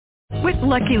With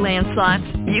Lucky Land Slots,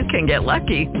 you can get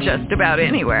lucky just about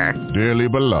anywhere. Dearly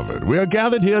beloved, we are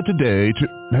gathered here today to...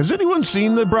 Has anyone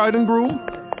seen the bride and groom?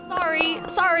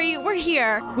 Sorry, we're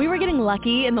here. We were getting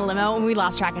lucky in the limo and we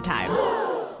lost track of time.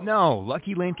 No,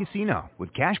 Lucky Land Casino,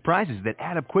 with cash prizes that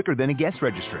add up quicker than a guest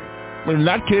registry. In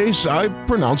that case, I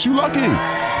pronounce you lucky.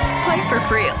 Play for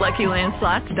free at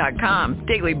LuckyLandSlots.com.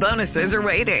 Daily bonuses are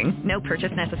waiting. No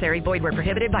purchase necessary. Void where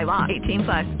prohibited by law.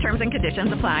 18+. Terms and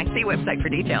conditions apply. See website for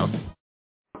details.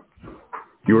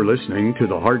 You're listening to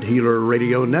the Heart Healer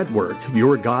Radio Network,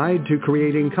 your guide to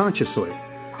creating consciously.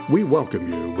 We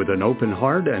welcome you with an open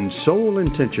heart and sole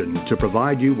intention to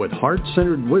provide you with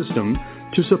heart-centered wisdom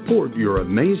to support your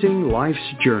amazing life's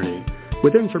journey,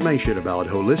 with information about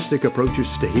holistic approaches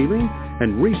to healing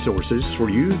and resources for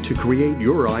you to create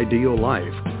your ideal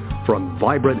life. From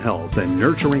vibrant health and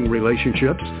nurturing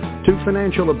relationships to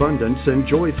financial abundance and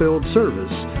joy-filled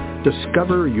service,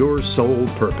 discover your soul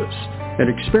purpose and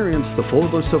experience the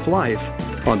fullness of life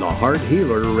on the Heart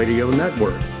Healer Radio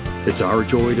Network. It's our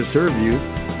joy to serve you.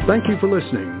 Thank you for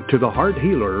listening to the Heart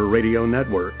Healer Radio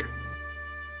Network.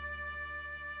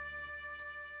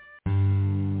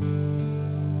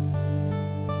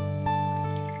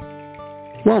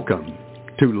 Welcome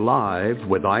to Live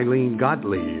with Ilene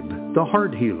Gottlieb, the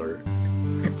Heart Healer.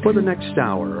 For the next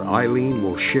hour, Ilene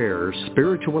will share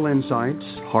spiritual insights,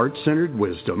 heart-centered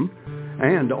wisdom,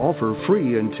 and offer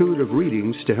free intuitive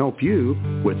readings to help you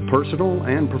with personal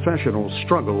and professional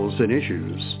struggles and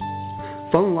issues.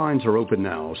 Phone lines are open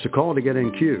now, so call to get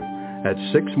in queue at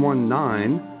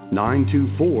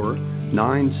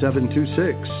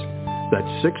 619-924-9726.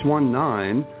 That's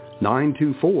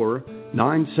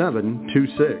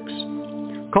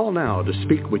 619-924-9726. Call now to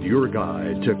speak with your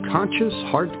guide to Conscious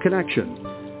Heart Connection.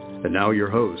 And now your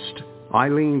host,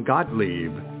 Ilene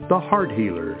Gottlieb, the Heart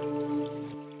Healer.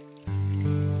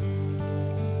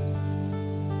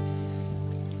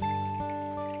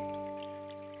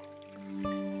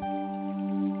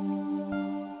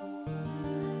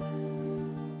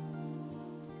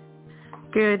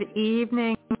 Good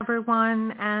evening,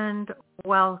 everyone, and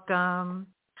welcome.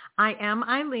 I am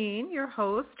Ilene, your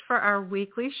host for our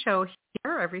weekly show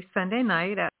here every Sunday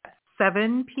night at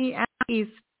 7 p.m.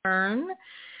 Eastern.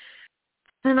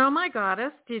 And oh my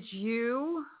goddess, did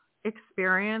you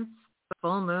experience the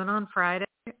full moon on Friday?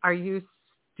 Are you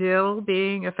still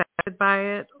being affected by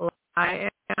it? I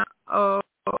am. Oh,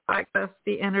 I guess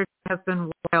the energy has been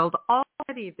wild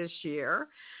already this year.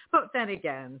 But then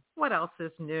again, what else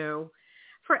is new?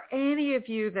 For any of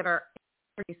you that are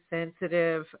very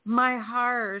sensitive, my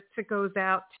heart goes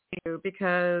out to you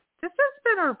because this has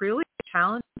been a really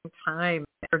challenging time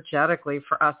energetically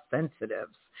for us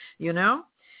sensitives, you know?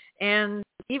 And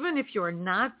even if you're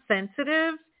not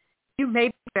sensitive, you may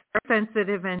be very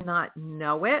sensitive and not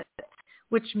know it,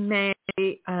 which may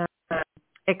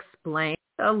explain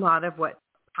a lot of what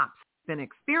Pop's been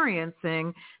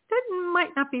experiencing that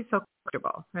might not be so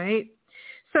comfortable, right?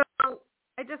 So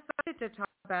I decided to talk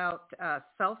about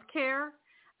self-care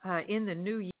in the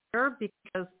new year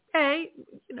because,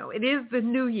 it is the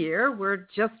new year. We're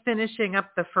just finishing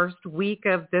up the first week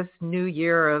of this new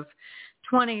year of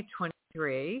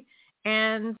 2023,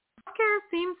 and self-care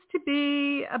seems to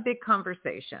be a big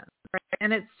conversation, right?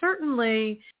 And it's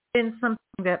certainly been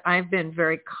something that I've been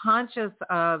very conscious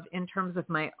of in terms of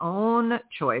my own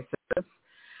choices.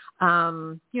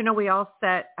 We all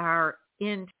set our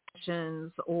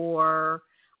intentions or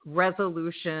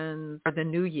resolutions for the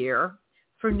new year,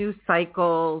 for new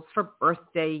cycles, for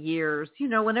birthday years.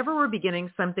 Whenever we're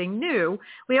beginning something new,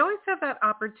 we always have that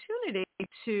opportunity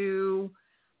to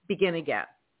begin again,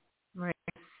 right?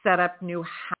 Set up new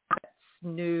habits,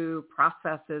 new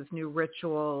processes, new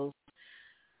rituals,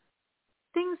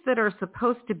 things that are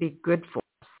supposed to be good for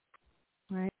us,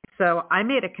 right? So I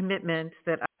made a commitment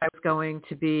that I was going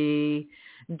to be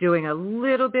doing a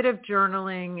little bit of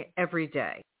journaling every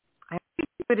day. I do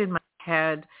it in my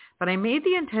head, but I made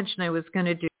the intention I was going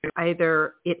to do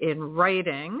either it in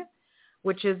writing,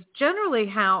 which is generally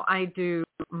how I do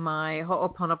my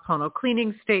Ho'oponopono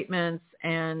cleaning statements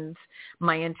and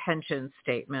my intention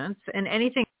statements, and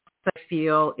anything I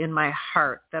feel in my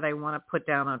heart that I want to put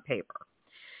down on paper,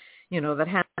 that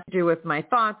has to do with my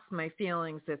thoughts, my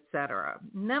feelings, etc.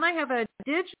 And then I have a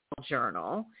digital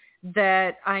journal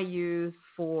that I use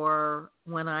for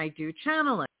when I do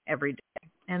channeling every day.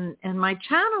 And my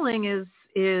channeling is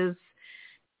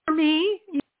for me,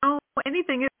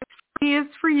 anything is for me is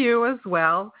for you as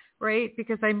well, right?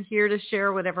 Because I'm here to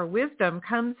share whatever wisdom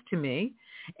comes to me.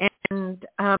 And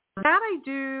that I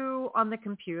do on the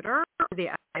computer or the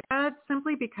iPad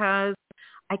simply because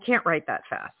I can't write that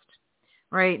fast,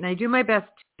 right? And I do my best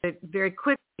to very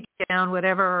quickly get down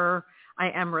whatever I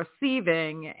am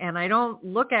receiving, and I don't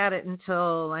look at it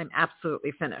until I'm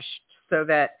absolutely finished, so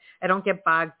that I don't get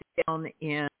bogged down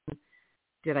in,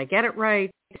 did I get it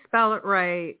right? Did I spell it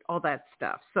right? All that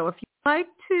stuff. So if you like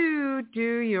to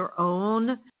do your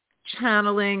own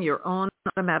channeling, your own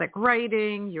automatic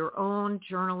writing, your own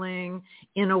journaling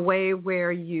in a way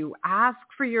where you ask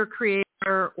for your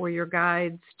creator or your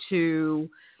guides to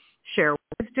share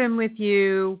wisdom with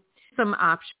you, some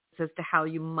options as to how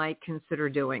you might consider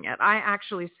doing it. I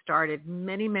actually started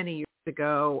many, many years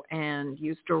ago and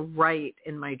used to write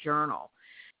in my journal,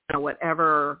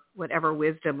 whatever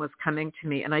wisdom was coming to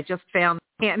me. And I just found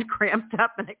my hand cramped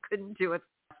up and I couldn't do it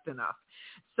fast enough.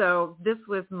 So this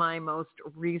was my most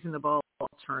reasonable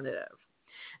alternative.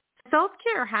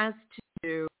 Self-care has to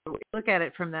do, look at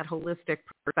it from that holistic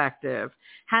perspective,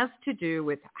 has to do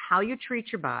with how you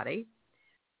treat your body,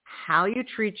 how you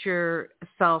treat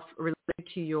yourself related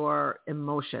to your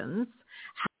emotions,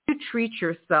 how you treat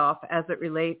yourself as it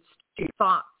relates to your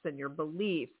thoughts and your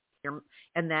beliefs,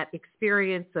 and that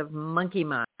experience of monkey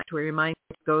mind where your mind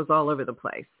goes all over the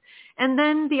place. And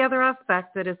then the other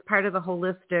aspect that is part of the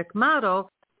holistic model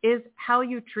is how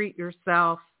you treat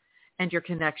yourself and your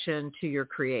connection to your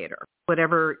creator,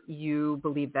 whatever you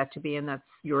believe that to be, and that's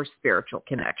your spiritual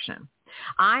connection.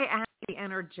 I add the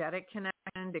energetic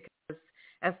connection because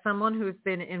as someone who's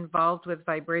been involved with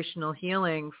vibrational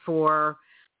healing for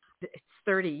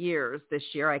 30 years this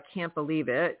year, I can't believe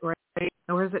it, right?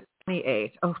 Or is it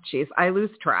 28? Oh, geez, I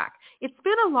lose track. It's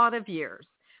been a lot of years.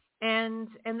 And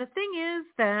the thing is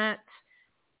that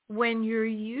when you're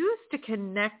used to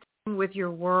connecting with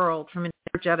your world from an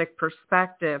energetic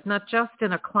perspective, not just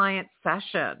in a client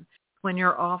session, when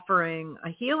you're offering a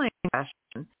healing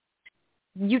session,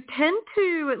 you tend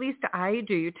to, at least I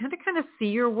do, you tend to kind of see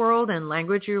your world and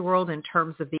language your world in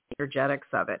terms of the energetics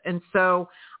of it. And so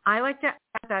I like to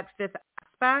add that fifth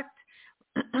aspect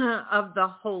of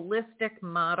the holistic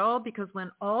model, because when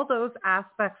all those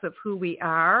aspects of who we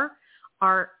are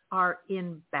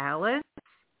in balance,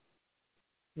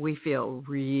 we feel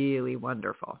really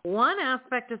wonderful. One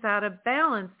aspect is out of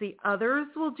balance. The others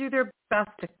will do their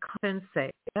best to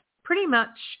compensate. That's pretty much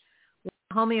what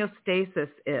homeostasis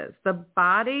is. The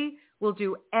body will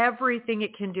do everything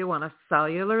it can do on a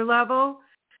cellular level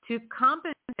to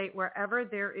compensate wherever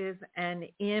there is an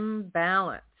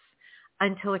imbalance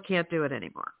until it can't do it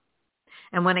anymore.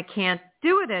 And when it can't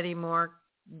do it anymore,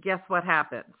 guess what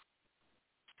happens?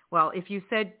 Well, if you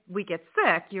said we get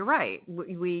sick, you're right.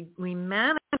 We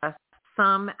manifest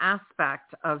some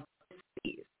aspect of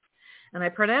disease. And I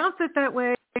pronounce it that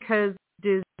way because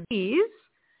disease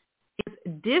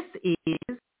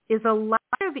is a lack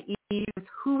of ease with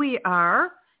who we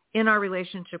are in our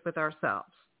relationship with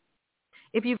ourselves.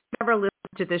 If you've ever listened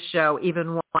to this show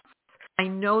even once, I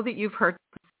know that you've heard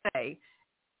me say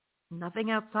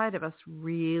nothing outside of us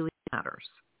really matters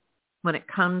when it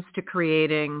comes to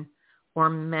creating or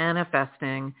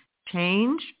manifesting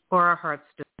change or our heart's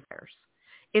desires.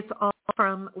 It's all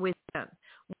from within.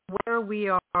 Where we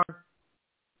are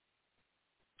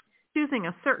choosing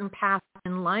a certain path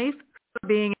in life,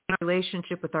 being in a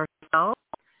relationship with ourselves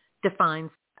defines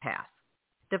the path,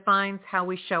 defines how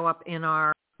we show up in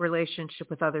our relationship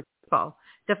with other people,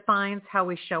 defines how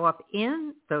we show up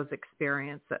in those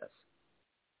experiences.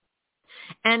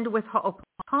 And with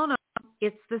Ho'oponopono,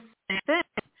 it's the same thing.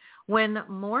 When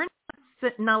Morna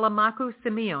Nalamaku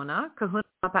Simeona, Kahuna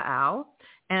Papa'au,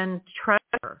 and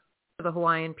treasure for the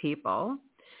Hawaiian people,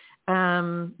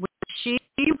 when she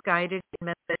was guided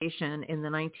in meditation in the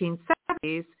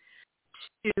 1970s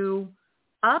to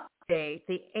update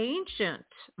the ancient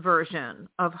version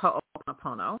of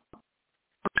Ho'oponopono,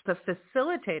 the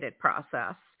facilitated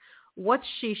process, what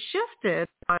she shifted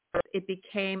was it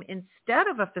became, instead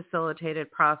of a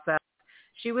facilitated process,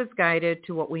 she was guided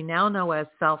to what we now know as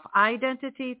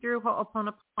self-identity through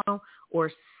Ho'oponopono, or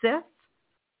SIF,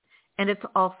 and it's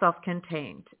all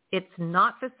self-contained. It's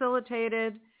not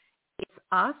facilitated. It's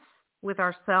us with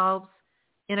ourselves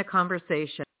in a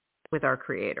conversation with our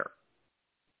Creator.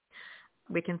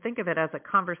 We can think of it as a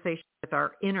conversation with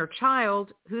our inner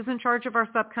child who's in charge of our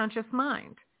subconscious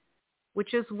mind,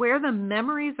 which is where the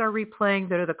memories are replaying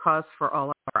that are the cause for all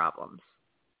our problems.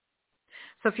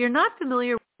 So if you're not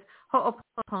familiar with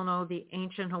Ho'oponopono, the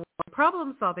ancient Hawaiian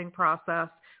problem-solving process,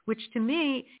 which to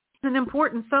me is an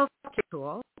important self-care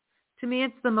tool, to me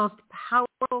it's the most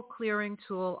powerful clearing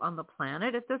tool on the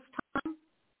planet at this time.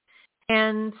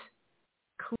 And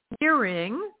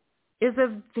clearing is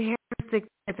a very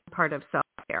significant part of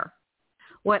self-care.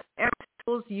 Whatever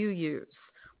tools you use,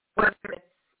 whether it's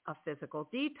a physical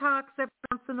detox every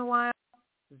once in a while,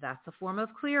 that's a form of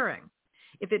clearing.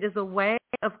 if it is a way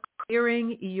of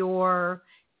clearing your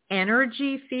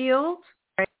energy field,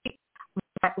 right,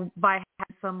 by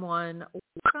having someone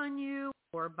work on you,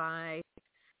 or by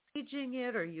aging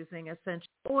it, or using essential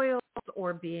oils,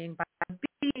 or being by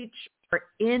the beach, or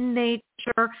in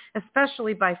nature,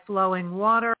 especially by flowing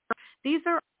water. These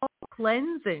are all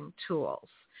cleansing tools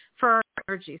for our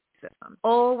energy system.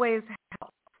 Always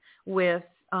help with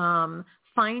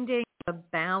finding a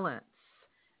balance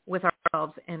with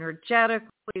ourselves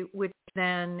energetically, which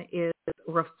then is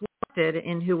reflected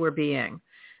in who we're being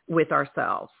with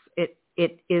ourselves.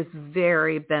 It is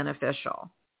very beneficial.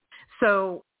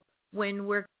 So when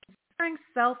we're considering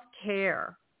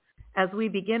self-care as we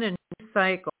begin a new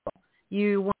cycle,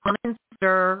 you want to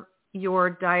consider your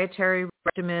dietary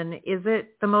regimen. Is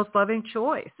it the most loving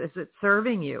choice? Is it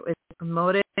serving you? Is it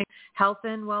promoting health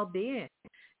and well-being?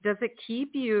 Does it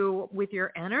keep you with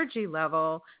your energy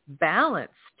level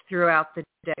balanced throughout the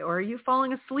day? Or are you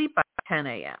falling asleep by 10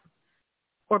 a.m.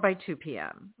 or by 2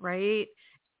 p.m., right?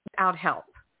 Without help,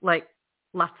 like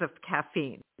lots of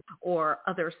caffeine or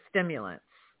other stimulants,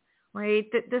 right?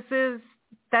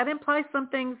 That implies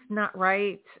something's not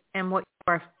right, and what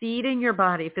you are feeding your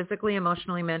body physically,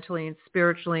 emotionally, mentally, and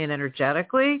spiritually and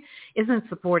energetically isn't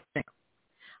supporting.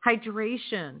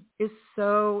 Hydration is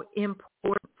so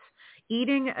important.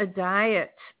 Eating a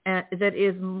diet that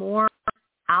is more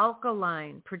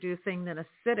alkaline producing than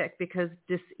acidic, because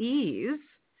dis-ease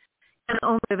can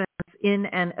only live in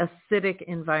an acidic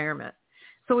environment.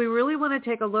 So we really want to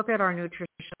take a look at our nutritional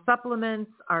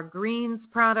supplements, our greens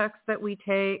products that we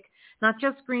take, not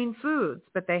just green foods,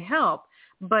 but they help,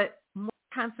 but more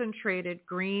concentrated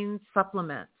green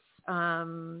supplements,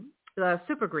 the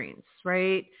super greens,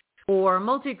 right? Or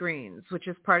multigreens, which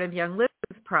is part of Young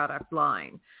Living's product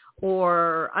line,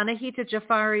 or Anahita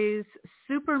Jafari's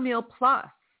Super Meal Plus.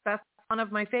 That's one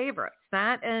of my favorites.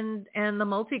 That and the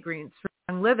multigreens for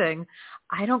Young Living,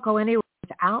 I don't go anywhere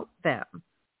without them,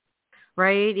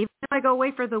 right? Even if I go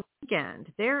away for the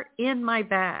weekend, they're in my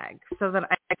bag so that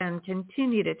I can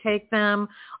continue to take them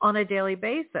on a daily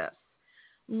basis.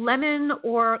 Lemon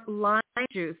or lime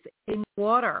juice in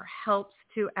water helps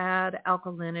to add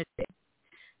alkalinity.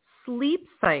 Sleep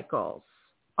cycles.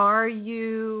 Are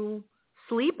you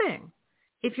sleeping?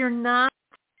 If you're not,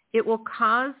 it will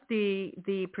cause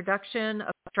the production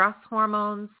of stress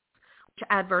hormones, which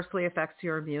adversely affects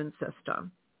your immune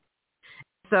system.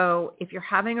 So if you're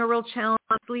having a real challenge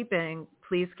sleeping,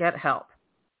 please get help,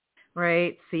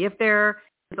 right? See if there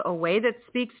is a way that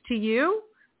speaks to you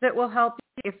that will help you.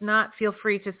 If not, feel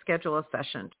free to schedule a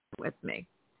session with me.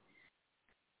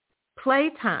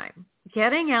 Playtime,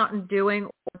 getting out and doing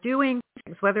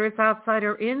things, whether it's outside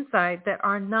or inside, that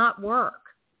are not work.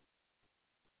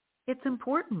 It's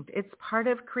important. It's part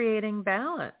of creating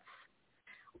balance.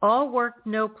 All work,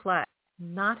 no play.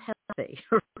 Not healthy,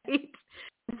 right?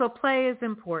 So play is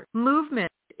important.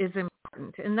 Movement is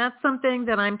important. And that's something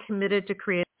that I'm committed to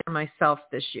create for myself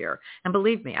this year. And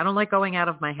believe me, I don't like going out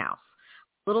of my house.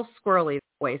 A little squirrely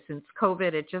that way since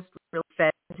COVID. It just really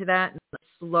fed into that. And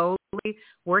slowly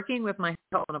working with my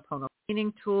Ho'oponopono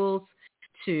cleaning tools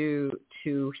to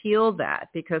heal that,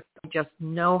 because I just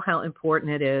know how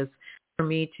important it is for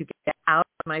me to get out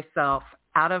of myself,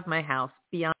 out of my house,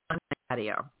 beyond my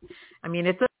patio. I mean,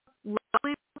 it's a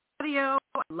lovely patio.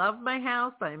 I love my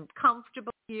house. I'm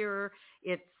comfortable here.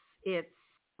 It's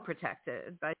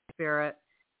protected by spirit.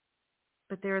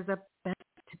 But there's a benefit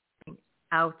to being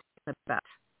out and about.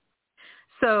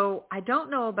 So I don't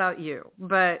know about you,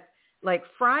 but like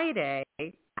Friday,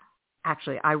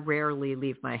 actually I rarely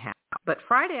leave my house, but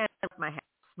Friday I left my house.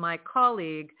 My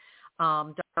colleague,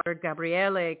 Dr.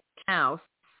 Gabriele Knaus,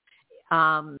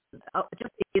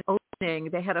 just is opening.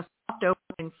 They had a soft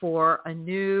opening for a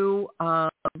new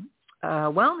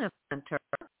wellness center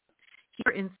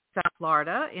here in South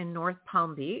Florida, in North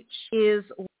Palm Beach, is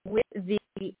with the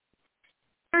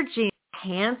energy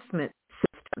enhancement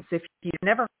systems. If you've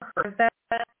never heard of that,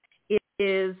 it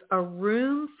is a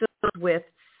room filled with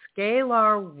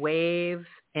scalar wave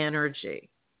energy.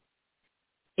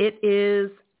 It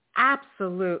is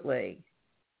absolutely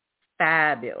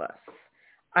fabulous.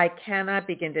 I cannot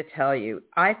begin to tell you.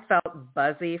 I felt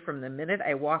buzzy from the minute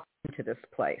I walked into this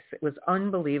place. It was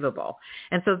unbelievable.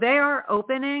 And so they are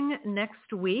opening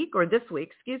next week, or this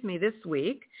week.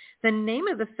 The name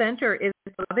of the center is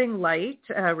Loving Light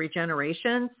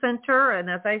Regeneration Center. And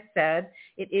as I said,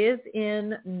 it is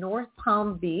in North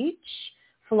Palm Beach,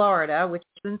 Florida, which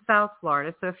is in South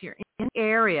Florida. So if you're in the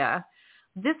area,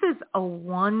 this is a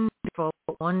wonderful,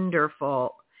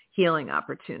 wonderful healing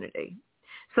opportunity.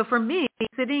 So for me,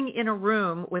 sitting in a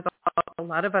room with a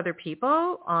lot of other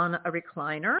people on a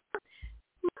recliner,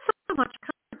 not so so much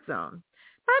comfort zone.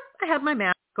 But I had my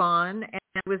mask on, and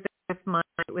I was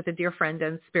with a dear friend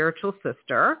and spiritual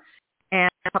sister, and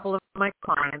a couple of my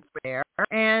clients were there,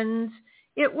 and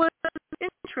it was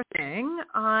interesting.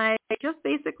 I just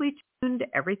basically tuned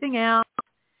everything out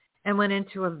and went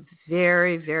into a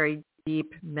very, very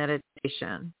deep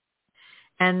meditation.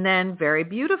 And then very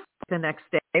beautiful the next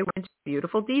day went into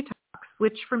beautiful detox,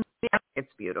 which for me,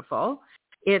 it's beautiful.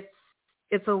 It's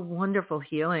a wonderful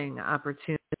healing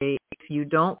opportunity. If you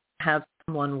don't have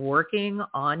someone working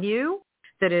on you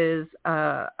that is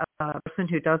a person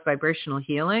who does vibrational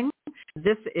healing,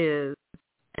 this is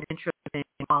an interesting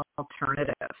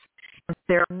alternative.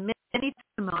 There are many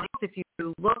testimonials. If you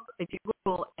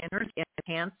Google energy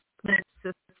enhancement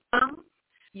system,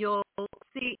 you'll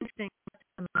see interesting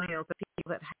testimonials of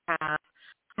people that have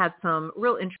had some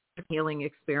real interesting healing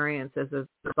experience as a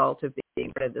result of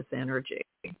being rid of this energy.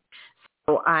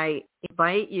 So I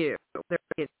invite you, whether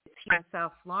it's here in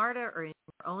South Florida or in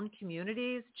your own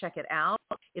communities, check it out.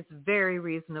 It's very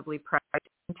reasonably priced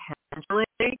intentionally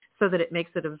so that it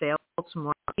makes it available to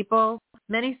more people.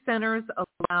 Many centers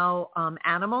allow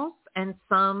animals, and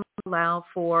some allow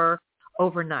for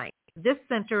overnight. This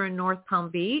center in North Palm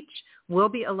Beach will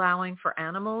be allowing for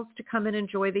animals to come and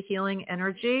enjoy the healing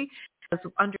energy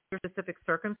under specific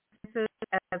circumstances,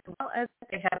 as well as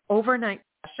they have overnight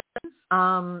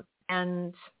sessions.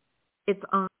 And it's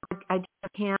I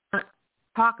just can't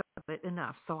talk about it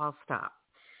enough, so I'll stop.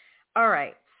 All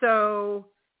right, so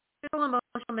physical, emotional,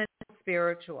 mental,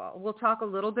 spiritual. We'll talk a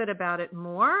little bit about it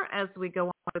more as we go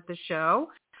on with the show.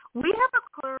 We have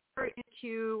a caller in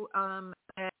queue.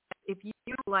 If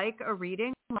you like a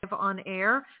reading live on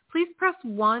air, please press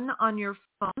 1 on your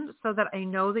phone so that I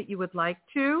know that you would like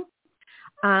to.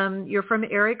 You're from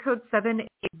area code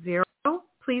 780.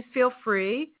 Please feel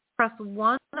free. Press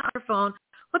 1 on your phone.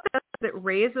 What that does is it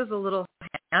raises a little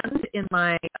hand in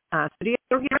my studio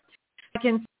here. I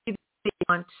can see that you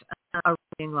want a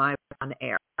reading live on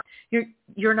air.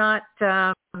 You're not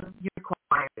you're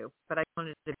required to, but I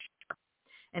wanted to be sure.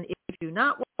 And if you do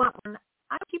not want one,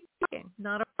 I'll keep talking,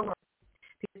 not a word.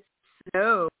 It's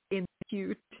so in the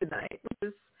queue tonight,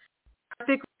 which is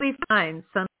perfectly fine.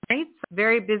 Some nights I'm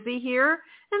very busy here,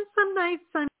 and some nights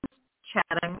I'm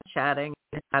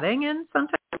chatting, and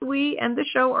sometimes we end the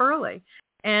show early.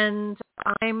 And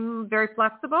I'm very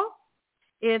flexible.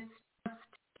 It's just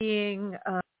being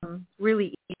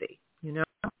really easy, you know.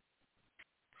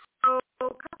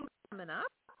 So coming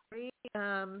up,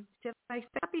 did I say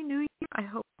Happy New Year? I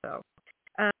hope so.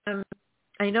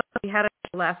 I know we had it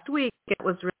last week. It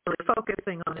was really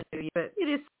focusing on the New Year, but it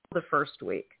is still the first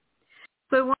week.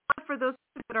 So for those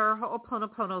that are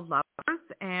Ho'oponopono lovers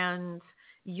and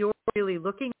you're really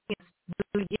looking at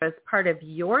New Year as part of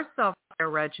your self-care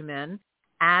regimen,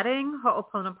 adding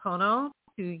Ho'oponopono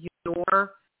to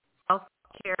your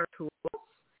self-care tools,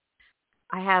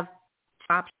 I have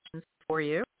two options for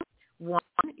you. One,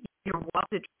 you're welcome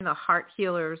to join the Heart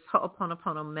Healers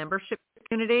Ho'oponopono membership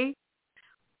community.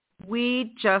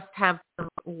 We just have a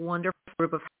wonderful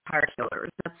group of heart healers.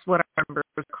 That's what our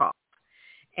members call.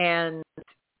 And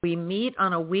we meet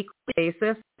on a weekly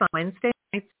basis on Wednesday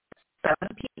nights at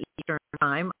 7 p.m. Eastern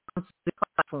Time on the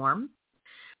platform.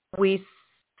 We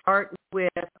start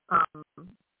with,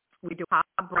 we do hot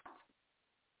breath.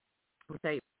 We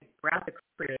say breath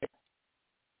create.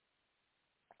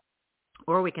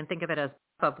 Or we can think of it as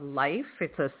of life.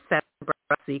 It's a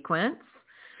 7-breath sequence.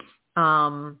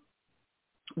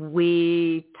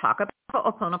 We talk about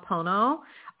Ho'oponopono.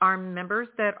 Our members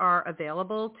that are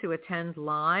available to attend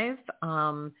live,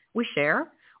 we share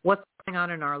what's going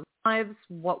on in our lives,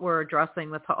 what we're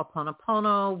addressing with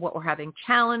Ho'oponopono, what we're having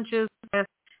challenges with,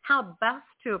 how best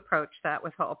to approach that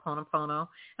with Ho'oponopono.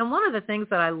 And one of the things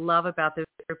that I love about this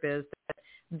group is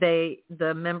that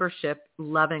the membership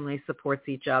lovingly supports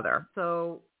each other.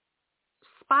 So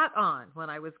spot on when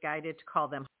I was guided to call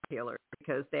them healers,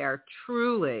 because they are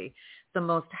truly the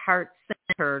most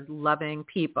heart-centered, loving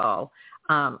people.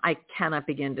 I cannot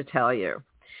begin to tell you.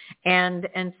 And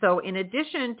so in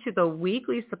addition to the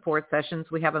weekly support sessions,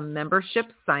 we have a membership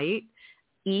site.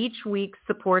 Each week's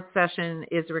support session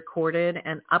is recorded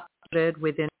and uploaded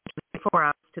within 24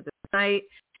 hours to the site.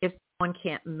 If someone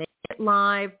can't make it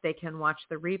live, they can watch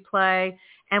the replay.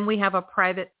 And we have a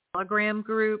private Telegram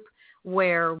group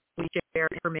where we share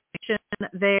information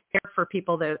there for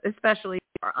people that especially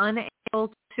are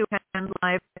unable to attend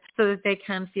live so that they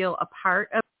can feel a part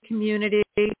of the community.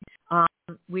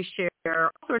 We share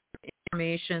all sorts of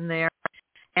information there.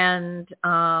 And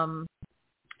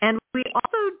we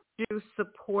also do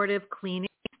supportive cleaning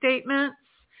statements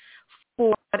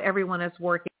for what everyone is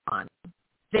working on.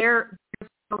 There's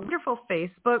a wonderful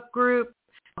Facebook group,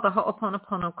 the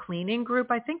Ho'oponopono cleaning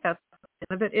group. I think that's what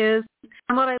the name of it is.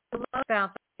 And what I love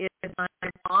about that is I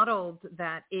modeled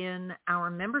that in our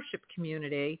membership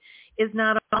community is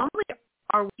not only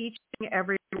are we teaching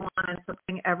everyone and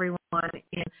supporting everyone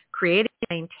in creating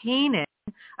and maintaining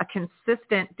a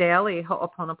consistent daily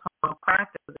Ho'oponopono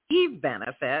practice with a Eve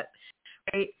benefit,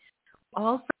 right?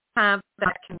 Also have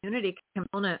that community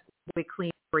component we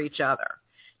clean for each other.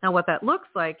 Now, what that looks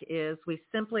like is we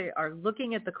simply are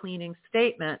looking at the cleaning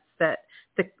statements that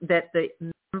the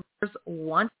members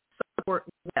want support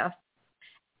with,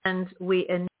 and we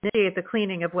initiate the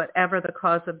cleaning of whatever the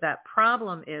cause of that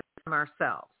problem is from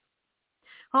ourselves.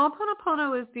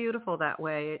 Ho'oponopono is beautiful that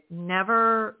way. It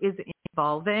never is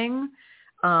involving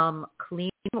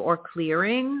cleaning or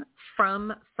clearing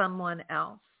from someone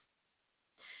else.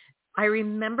 I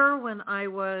remember when I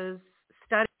was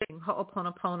studying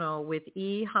Ho'oponopono with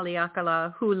E.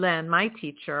 Haleakala Hulen, my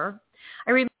teacher,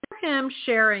 I remember him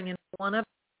sharing in one of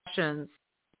the sessions,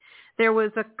 there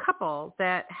was a couple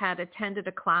that had attended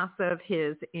a class of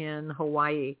his in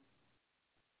Hawaii.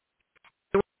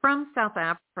 They were from South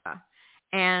Africa,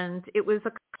 and it was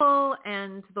a couple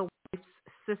and the wife's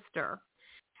sister.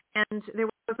 And there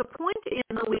was a point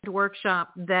in the lead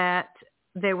workshop that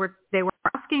they were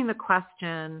asking the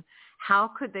question, how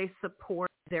could they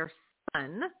support their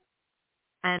son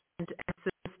and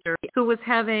sister who was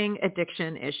having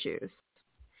addiction issues?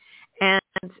 And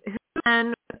who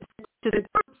then to the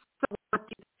group, so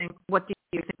what do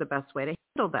you think is the best way to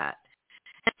handle that?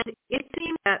 And it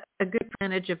seemed that a good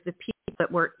percentage of the people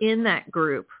that were in that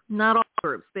group, not all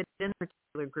groups, but in a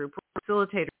particular group, were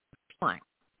facilitators playing.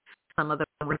 Some of them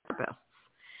were therapists.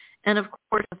 And of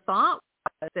course, the thought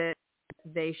was that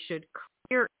they should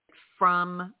clear it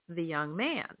from the young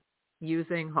man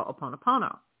using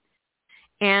Ho'oponopono.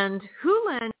 And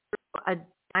Hulen drew a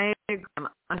diagram,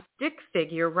 a stick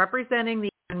figure representing the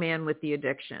young man with the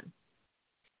addiction.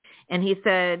 And he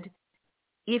said,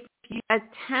 if you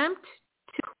attempt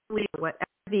to clear whatever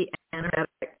the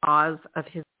energetic cause of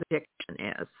his addiction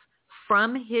is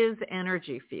from his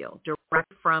energy field,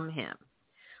 direct from him,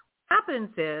 what happens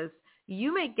is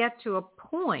you may get to a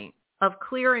point of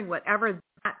clearing whatever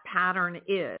that pattern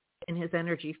is in his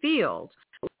energy field.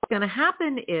 What's going to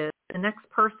happen is the next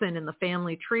person in the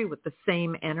family tree with the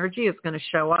same energy is going to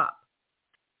show up.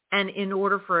 And in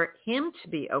order for him to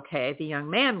be okay, the young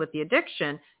man with the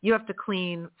addiction, you have to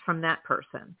clean from that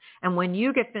person. And when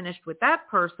you get finished with that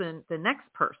person, the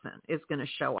next person is going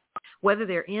to show up. Whether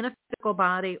they're in a physical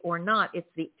body or not, it's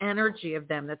the energy of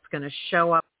them that's going to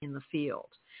show up in the field.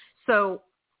 So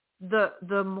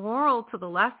the moral to the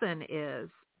lesson is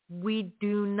we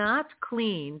do not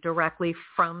clean directly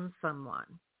from someone.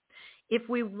 If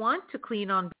we want to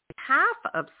clean on behalf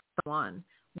of someone,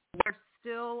 we're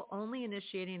still only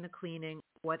initiating the cleaning,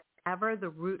 whatever the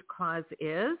root cause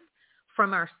is,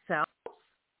 from ourselves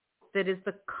that is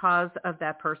the cause of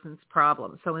that person's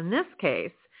problem. So in this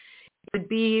case, it would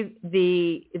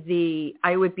be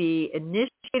I would be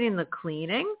initiating the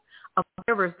cleaning of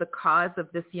whatever is the cause of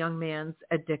this young man's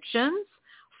addictions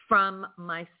from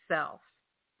myself.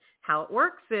 How it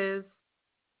works is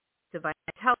divine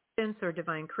intelligence or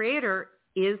divine creator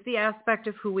is the aspect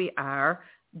of who we are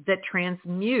that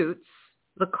transmutes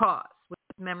the cause, with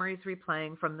memories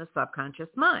replaying from the subconscious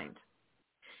mind.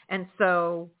 And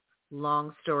so,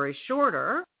 long story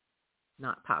shorter,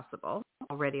 not possible,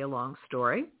 already a long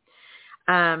story,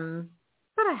 but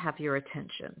I have your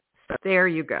attention. So there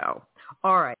you go.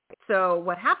 All right. So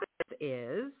what happens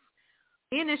is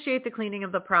we initiate the cleaning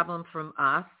of the problem from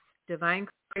us. Divine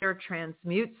Creator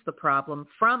transmutes the problem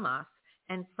from us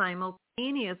and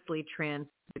simultaneously transmutes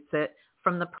it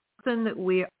from the person that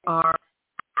we are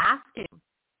asking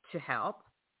to help,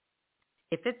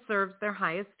 if it serves their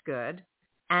highest good,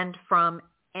 and from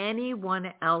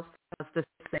anyone else who has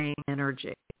the same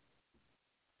energy.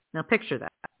 Now picture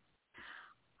that.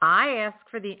 I ask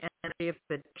for the energy of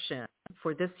addiction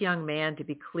for this young man to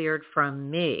be cleared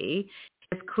from me.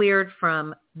 It's cleared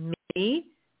from me,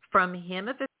 from him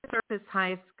if it serves his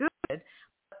highest good,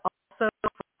 but also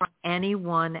from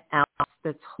anyone else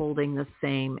that's holding the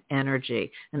same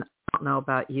energy. And I don't know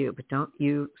about you, but don't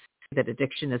you see that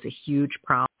addiction is a huge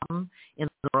problem in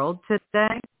the world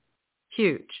today?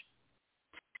 Huge.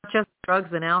 Not just drugs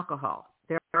and alcohol.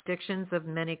 There are addictions of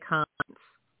many kinds.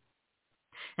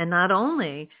 And not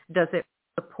only does it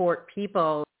support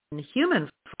people in human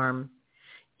form,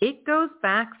 it goes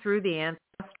back through the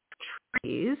ancestral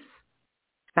trees,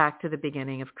 back to the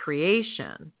beginning of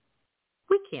creation.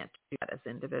 We can't do that as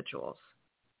individuals,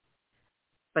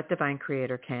 but Divine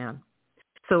Creator can.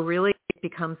 So really it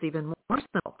becomes even more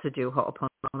simple to do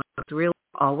Ho'oponopono. It's really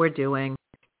all we're doing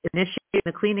is initiating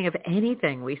the cleaning of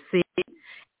anything we see,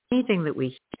 anything that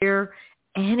we hear,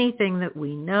 anything that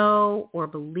we know or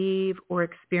believe or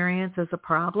experience as a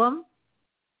problem.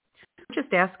 We're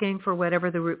just asking for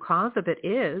whatever the root cause of it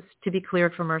is to be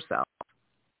cleared from ourselves.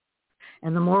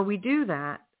 And the more we do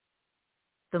that,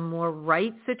 the more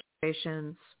right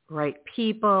situations, right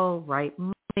people, right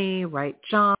money, right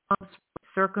jobs, right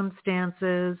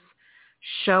circumstances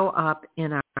show up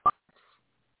in our lives.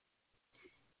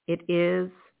 It is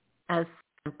as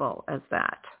simple as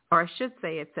that. Or I should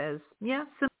say it's as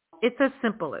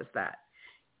simple as that.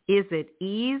 Is it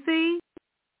easy?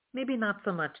 Maybe not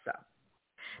so much so.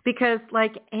 Because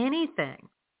like anything,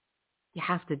 you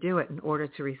have to do it in order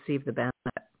to receive the benefit.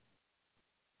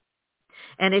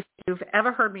 And if you've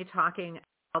ever heard me talking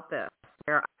about this,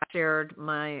 where I shared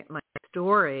my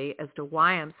story as to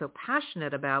why I'm so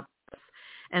passionate about this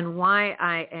and why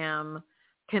I am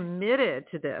committed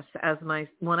to this as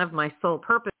one of my sole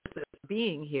purposes of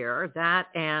being here, that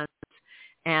and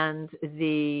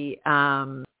the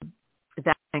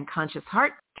that and conscious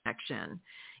heart connection,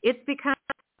 it's because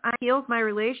I healed my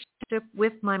relationship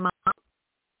with my mom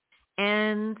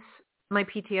and my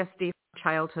PTSD from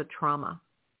childhood trauma.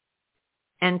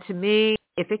 And to me,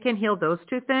 if it can heal those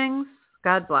two things,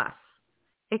 God bless.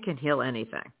 It can heal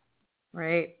anything,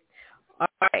 right? All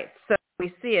right, so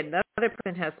we see another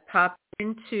person has popped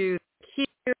into the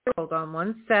queue. Hold on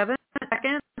 1 second,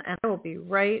 and I will be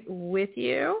right with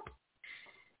you.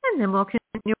 And then we'll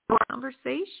continue our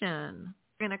conversation.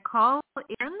 We're going to call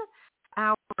in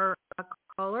our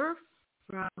caller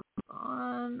from,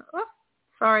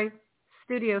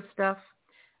 studio stuff.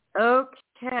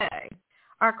 Okay.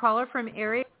 Our caller from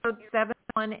area code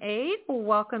 718,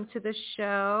 welcome to the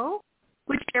show.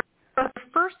 Would you share your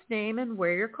first name and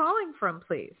where you're calling from,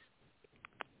 please?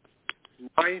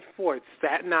 Ryan Ford,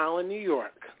 Staten Island, New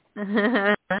York.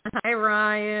 Hi,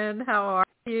 Ryan. How are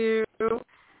you?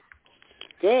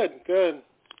 Good.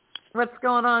 What's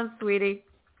going on, sweetie?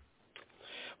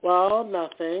 Well,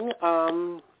 nothing.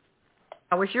 How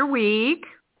was your week?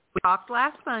 We talked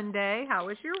last Sunday. How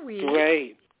was your week?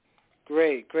 Great.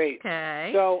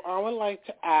 Okay. So I would like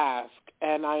to ask,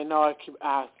 and I know I keep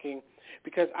asking,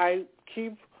 because I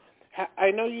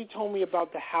know you told me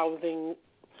about the housing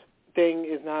thing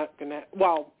is not going to,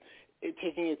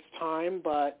 taking its time,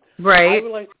 but right. I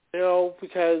would like to know,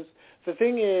 because the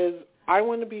thing is, I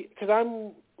want to be, because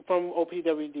I'm from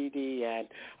OPWDD, and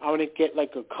I want to get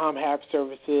like a ComHab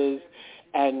services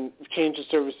and change the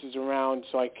services around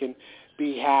so I can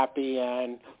be happy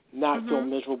and not feel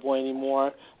miserable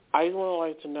anymore. I would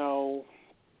like to know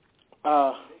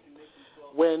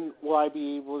when will I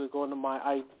be able to go into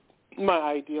my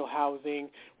ideal housing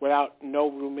without no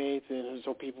roommates, and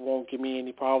so people won't give me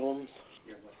any problems.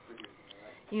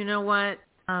 You know what,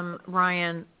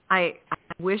 Ryan? I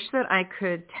wish that I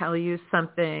could tell you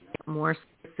something more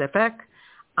specific.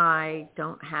 I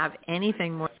don't have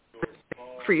anything more specific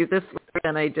for you this week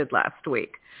than I did last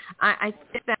week. I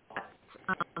think that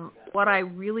what I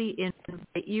really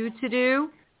invite you to do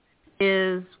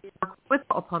is work with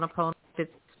Ho'oponopono if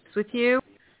it's with you,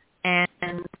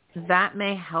 and that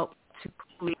may help to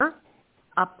clear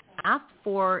a path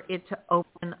for it to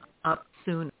open up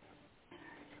sooner.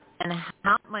 And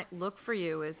how it might look for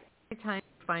you is every time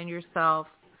you find yourself,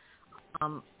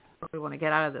 we want to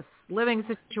get out of this living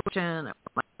situation, I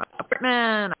want my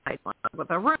apartment, I want to live with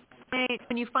a roommate.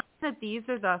 When you find that these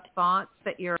are the thoughts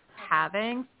that you're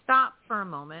having, stop for a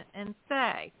moment and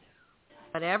say,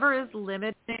 whatever is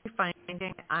limiting finding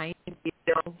an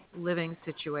ideal living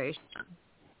situation.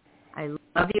 I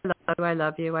love you, I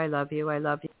love you, I love you, I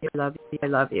love you, I love you, I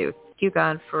love you. Thank you,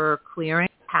 God, for clearing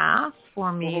a path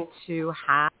for me to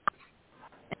have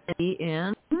and be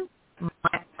in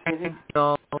my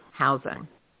ideal housing.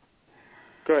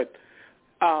 Good.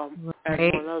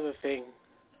 Right. And one other thing.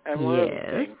 I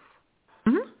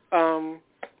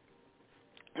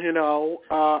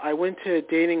went to a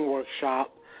dating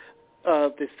workshop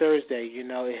this Thursday.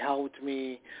 It helped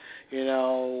me,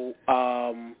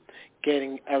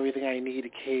 getting everything I need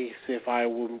in case if I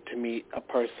were to meet a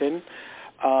person.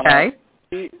 Okay.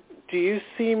 Do you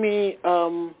see me?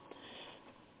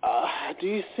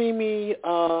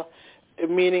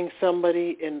 Meeting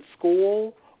somebody in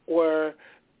school, or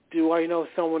do I know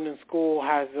someone in school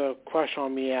has a crush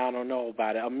on me? I don't know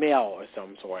about it. A male or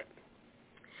some sort.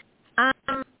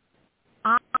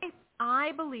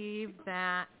 I believe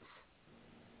that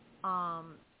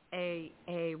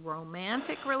a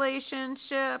romantic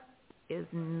relationship is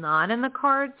not in the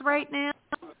cards right now,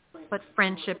 but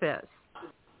friendship is.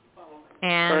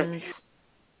 And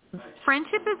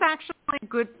friendship is actually a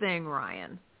good thing,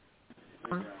 Ryan.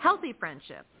 healthy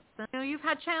friendships. I know you've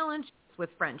had challenges with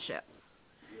friendships.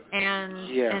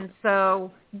 And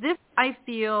so this, I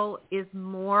feel, is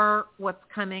more what's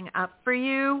coming up for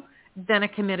you than a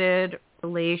committed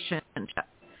relationship.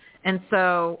 And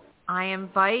so I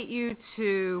invite you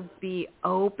to be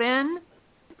open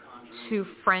to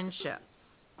friendships,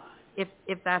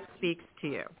 if that speaks to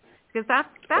you. Because that's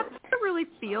what it really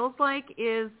feels like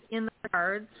is in the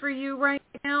cards for you right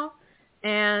now.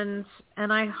 And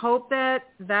I hope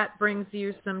that brings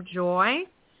you some joy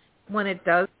when it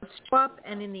does show up.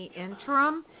 And in the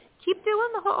interim, keep doing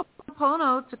the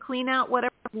Ho'oponopono to clean out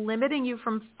whatever's limiting you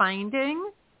from finding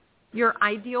your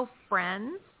ideal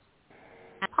friends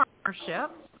and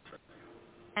partnerships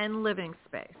and living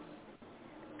space.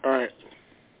 All right.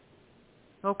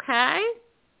 Okay?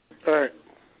 All right.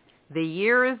 The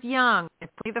year is young.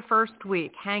 It's only the first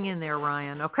week. Hang in there,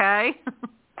 Ryan, okay?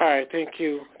 All right. Thank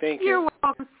you. Thank you. You're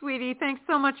welcome, sweetie. Thanks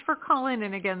so much for calling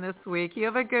in again this week. You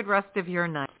have a good rest of your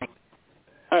night.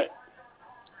 All right.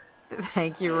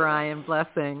 Thank you, Ryan.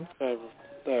 Blessings.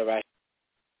 Bye-bye.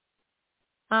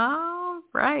 All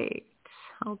right.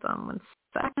 Hold on one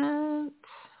second.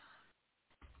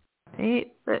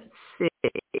 Right, let's see.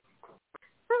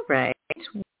 All right.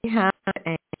 We have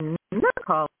another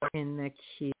caller in the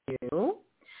queue.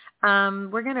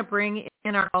 We're going to bring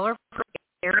in our caller for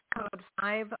area code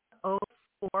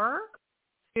 504.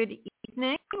 Good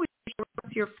evening. Would you share with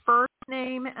us your first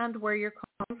name and where you're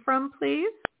calling from,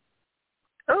 please?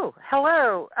 Oh,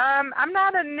 hello. I'm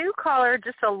not a new caller,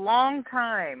 just a long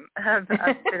time I've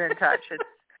been in touch. It's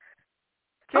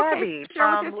Debbie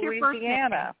from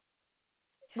Louisiana.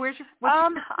 What's your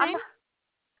first name?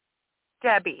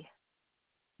 Debbie.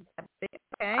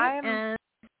 Okay, and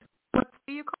what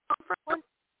do you call from?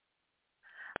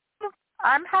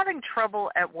 I'm having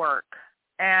trouble at work,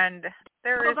 and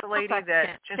there is a lady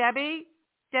that just... Debbie,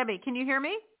 can you hear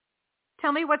me?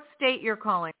 Tell me what state you're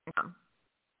calling from.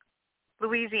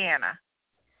 Louisiana.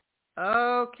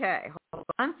 Okay, hold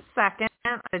on a second.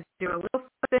 I'm going to do a little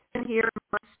flip in here in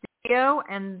my studio,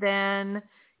 and then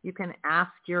you can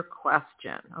ask your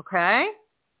question, okay?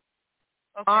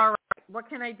 Okay. All right. What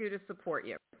can I do to support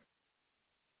you?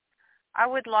 I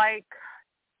would like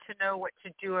to know what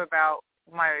to do about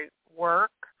my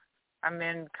work. I'm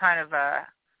in kind of a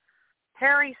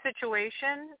hairy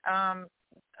situation.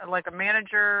 Like a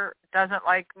manager doesn't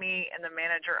like me and the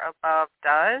manager above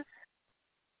does.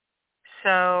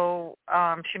 So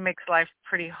she makes life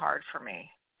pretty hard for me.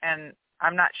 And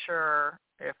I'm not sure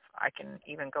if I can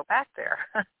even go back there.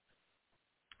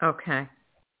 Okay.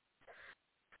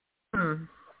 The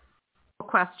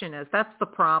question is, that's the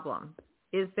problem.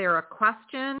 Is there a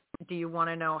question? Do you want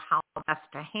to know how best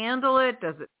to handle it?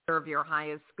 Does it serve your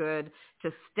highest good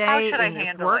to stay in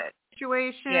this work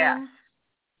situation? Yeah.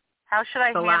 How should I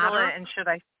handle it, and should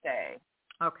I stay?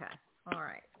 Okay. All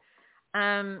right.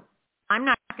 I'm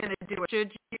not going to do it.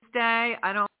 Should you stay?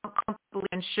 I don't believe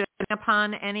in should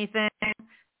upon anything.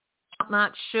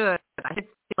 Not should. It's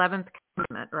the 11th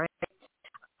commandment, right?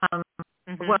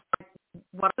 What I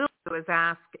will do is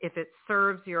ask if it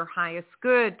serves your highest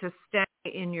good to stay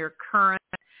in your current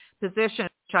position,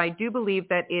 which I do believe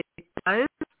that it does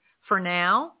for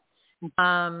now.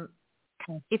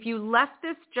 If you left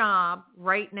this job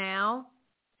right now,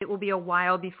 it will be a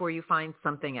while before you find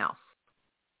something else.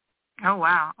 Oh,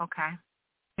 wow. Okay.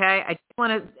 Okay. I just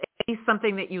want to say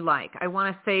something that you like. I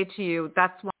want to say to you,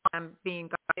 that's why I'm being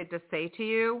guided to say to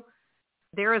you,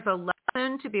 there is a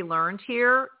lesson to be learned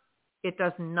here. It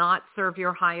does not serve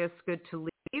your highest good to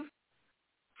leave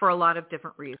for a lot of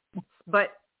different reasons.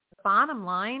 But the bottom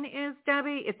line is,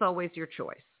 Debbie, it's always your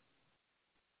choice.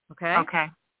 Okay?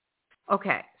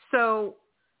 Okay. So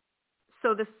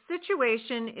the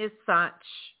situation is such,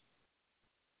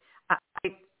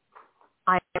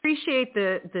 I appreciate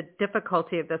the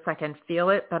difficulty of this. I can feel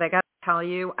it, but I got to tell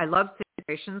you, I love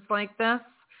situations like this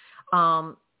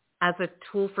as a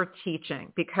tool for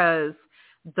teaching because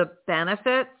the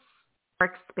benefits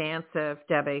are expansive,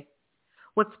 Debbie.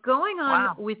 What's going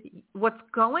on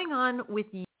with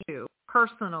you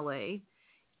personally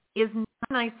is not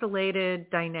an isolated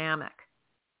dynamic.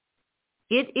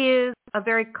 It is a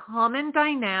very common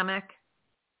dynamic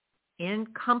in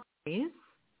companies,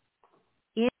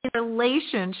 in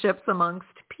relationships amongst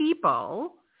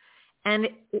people, and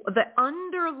the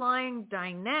underlying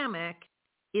dynamic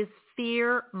is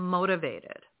fear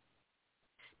motivated.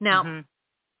 Now,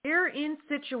 they're in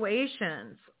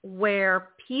situations where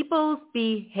people's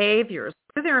behaviors,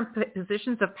 whether they're in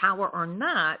positions of power or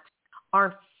not,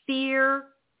 are fear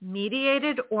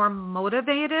mediated or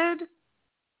motivated.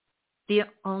 The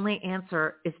only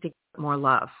answer is to get more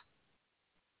love.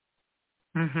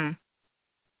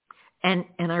 And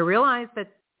I realize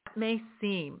that may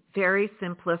seem very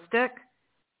simplistic.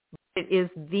 It is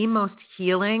the most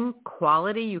healing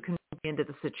quality you can bring into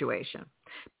the situation.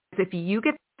 If you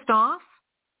get pissed off,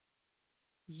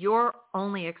 you're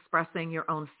only expressing your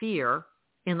own fear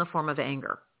in the form of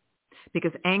anger,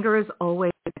 because anger is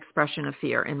always an expression of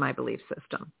fear in my belief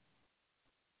system.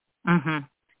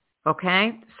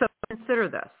 Okay? So consider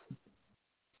this.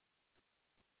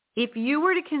 If you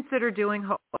were to consider doing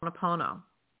Ho'oponopono,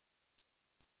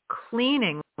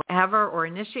 cleaning whatever, or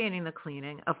initiating the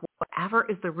cleaning of whatever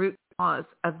is the root cause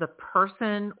of the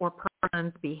person or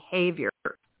person's behaviors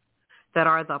that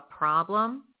are the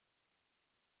problem,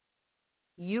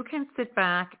 you can sit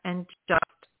back and just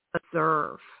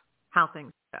observe how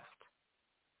things shift.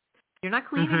 You're not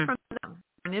cleaning from them.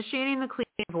 You're initiating the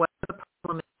cleaning of what the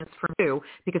problem is for you,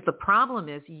 because the problem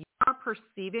is you are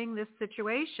perceiving this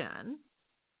situation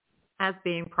as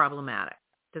being problematic.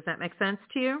 Does that make sense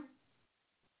to you?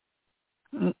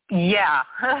 Yeah.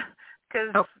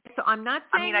 Okay, so I'm not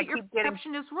saying that your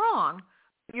perception is wrong.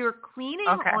 You're cleaning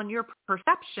on your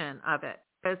perception of it.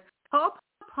 Because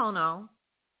Ho'oponopono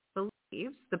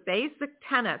believes the basic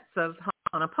tenets of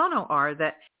Ho'oponopono are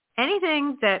that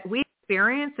anything that we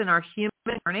experience in our human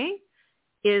journey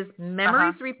is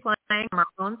memories replaying from our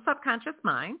own subconscious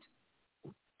mind,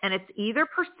 and it's either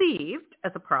perceived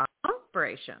as a problem or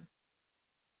inspiration.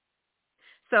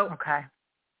 So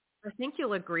I think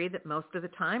you'll agree that most of the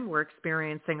time we're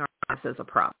experiencing our lives as a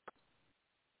problem.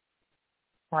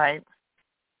 Right.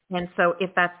 And so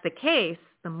if that's the case,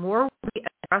 the more we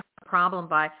address the problem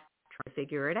by trying to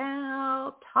figure it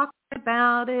out, talking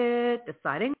about it,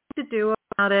 deciding what to do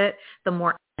about it, the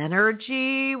more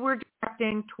energy we're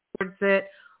directing towards it.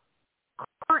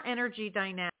 Core energy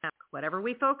dynamic. Whatever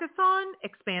we focus on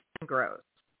expands and grows.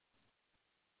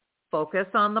 Focus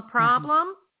on the problem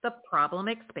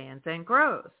expands and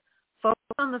grows. Focus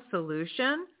on the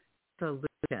solution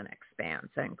expands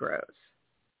and grows.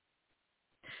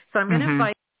 So I'm going to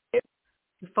invite you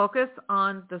to focus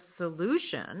on the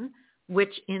solution,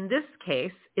 which in this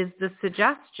case is the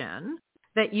suggestion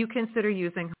that you consider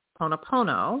using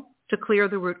Ho'oponopono to clear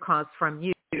the root cause from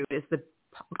you, is the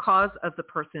cause of the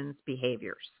person's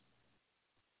behaviors.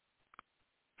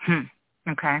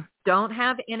 Okay. Don't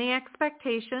have any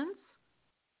expectations.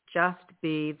 Just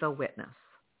be the witness.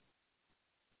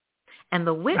 And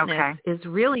the witness is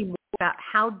really more about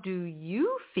how do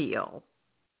you feel,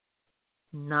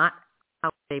 not how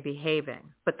they're behaving,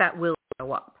 but that will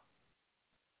show up.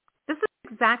 This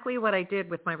is exactly what I did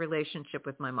with my relationship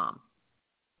with my mom.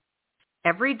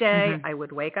 Every day I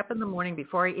would wake up in the morning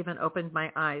before I even opened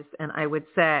my eyes, and I would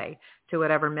say to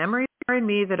whatever memories are in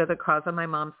me that are the cause of my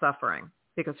mom's suffering,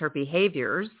 because her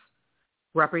behaviors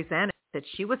represented that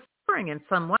she was suffering in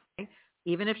some way,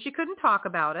 even if she couldn't talk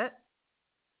about it,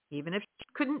 even if she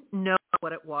couldn't know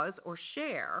what it was or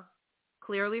share,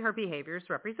 clearly her behaviors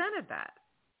represented that.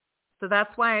 So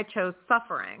that's why I chose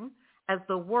suffering as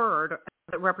the word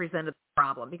that represented the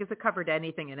problem, because it covered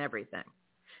anything and everything.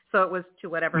 So it was to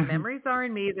whatever memories are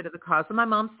in me that are the cause of my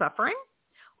mom's suffering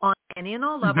on any and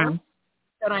all levels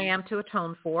that I am to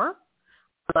atone for.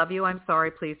 I love you. I'm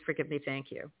sorry. Please forgive me. Thank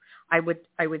you. I would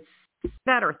say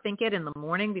that or think it in the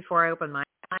morning before I opened my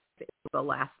eyes. It was the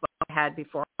last thought I had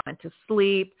before I went to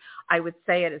sleep. I would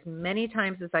say it as many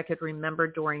times as I could remember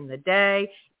during the day.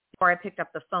 Before I picked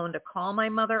up the phone to call my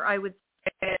mother, I would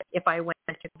say it. If I went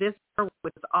to visit her,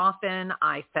 which was often,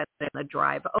 I said it in the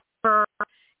drive over.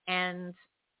 And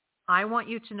I want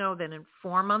you to know that in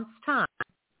 4 months' time,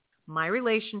 my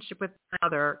relationship with my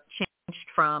mother changed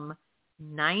from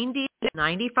 90 to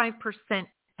 95%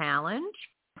 challenge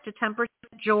to 10%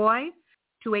 joy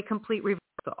to a complete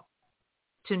reversal,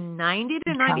 to 90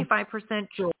 to 95%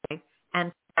 joy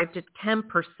and 5 to 10%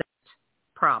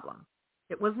 problem.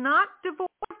 It was not devoid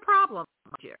of problem,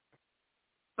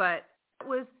 but it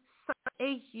was such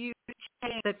a huge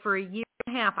change that for a year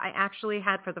and a half, I actually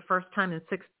had, for the first time in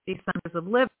 60 years of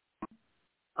living,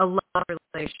 a love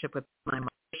relationship with my mother.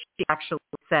 She actually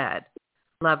said,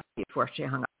 love you, before she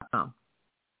hung up the phone.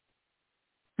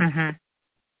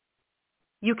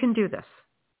 You can do this.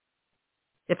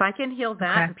 If I can heal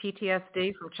that and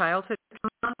PTSD from childhood,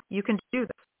 you can do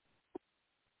this.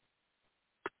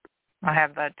 I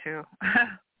have that too.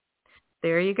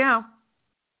 There you go.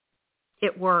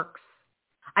 It works.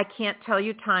 I can't tell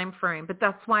you time frame, but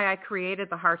that's why I created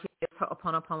the Heart Heals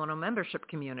Ho'oponopono membership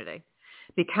community,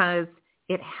 because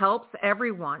it helps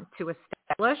everyone to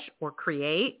establish or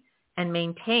create and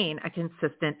maintain a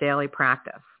consistent daily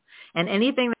practice. And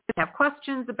anything that they have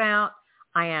questions about,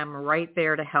 I am right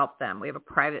there to help them. We have a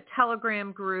private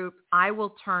Telegram group. I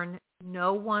will turn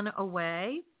no one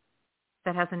away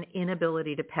that has an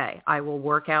inability to pay. I will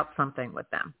work out something with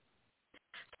them.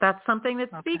 If that's something that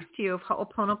speaks to you, if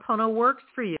Ho'oponopono works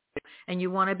for you, and you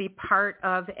want to be part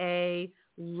of a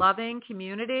loving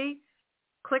community,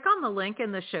 click on the link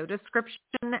in the show description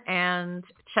and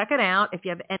check it out. If you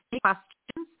have any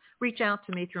questions, reach out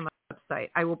to me through my website.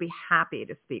 I will be happy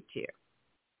to speak to you.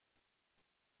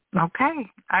 Okay.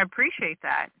 I appreciate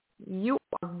that. You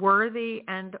are worthy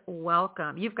and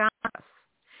welcome. You've got us.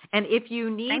 And if you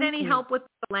need any help with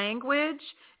the language,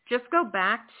 just go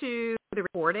back to the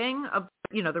recording of,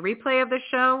 the replay of the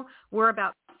show. We're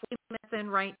about 40 minutes in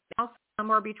right now.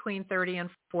 Somewhere between 30 and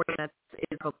 40 minutes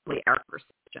is hopefully our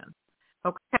conversation.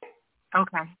 Okay?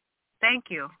 Okay. Thank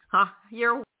you.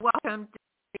 You're welcome.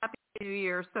 Happy New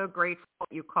Year. So grateful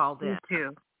you called in. You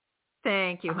too.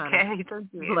 Thank you, honey. Okay.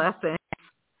 Thank you. Blessings.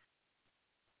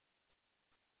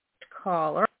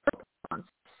 Caller. 1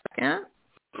 second.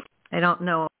 I don't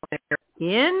know if they're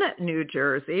in New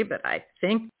Jersey, but I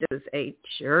think this is a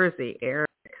Jersey area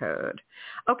code.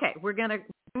 Okay, we're going to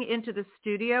bring into the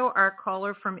studio our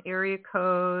caller from area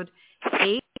code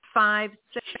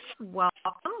 856.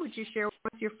 Welcome. Would you share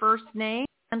with us your first name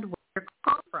and where you're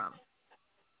calling from?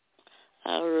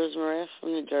 Rosemaria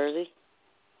from New Jersey.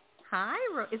 Hi.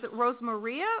 Is it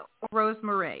Rosemaria or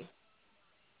Rosemarie?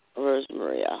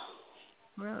 Rosemaria.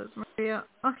 Rosemaria.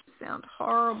 Oh, you sound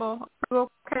horrible. Are you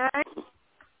okay?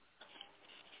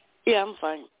 Yeah, I'm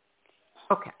fine.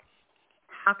 Okay.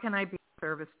 How can I be of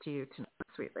service to you tonight,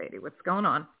 sweet lady? What's going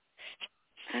on?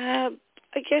 I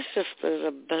guess if there's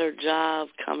a better job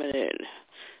coming in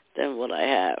than what I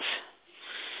have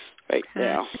right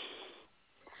now.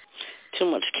 Too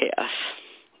much chaos.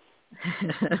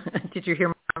 Did you hear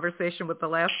my conversation with the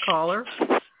last caller?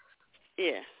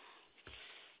 Yeah.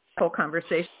 The whole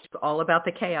conversation is all about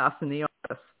the chaos in the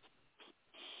office.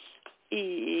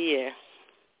 Yeah.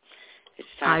 It's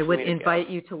time I for would me to invite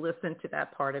go. you to listen to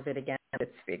that part of it again if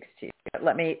it speaks to you. But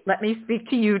let me speak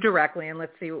to you directly, and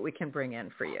let's see what we can bring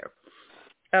in for you.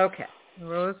 Okay.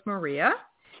 Rosemaria,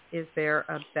 is there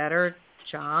a better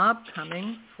job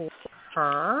coming for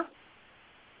her?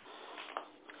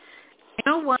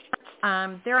 You know what?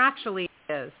 There actually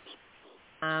is.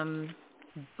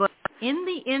 But in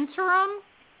the interim,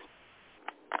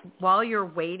 while you're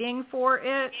waiting for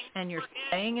it and you're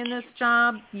staying in this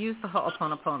job, use the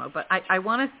Ho'oponopono. But I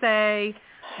want to say,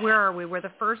 where are we? We're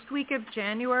the first week of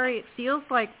January. It feels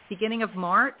like beginning of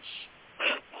March,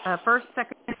 first,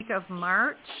 second week of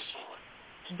March.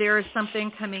 There is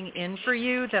something coming in for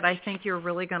you that I think you're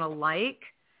really going to like.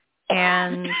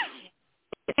 And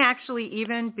it may actually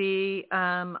even be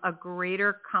a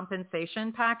greater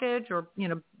compensation package or,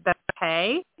 better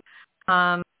pay.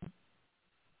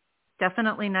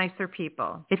 Definitely nicer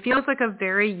people. It feels like a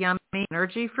very yummy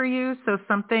energy for you. So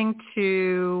something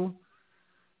to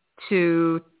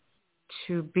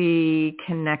be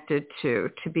connected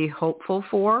to be hopeful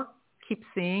for. Keep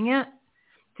seeing it.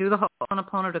 Do the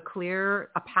Ho'oponopono to clear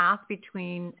a path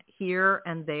between here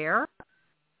and there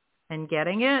and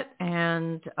getting it.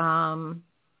 And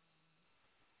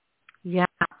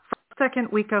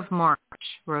second week of March,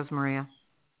 Rosemaria.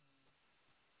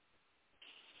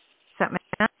 Does that make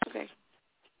sense? Okay.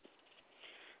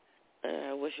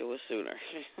 I wish it was sooner.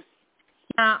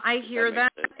 I hear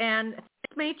that, and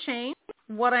it may change.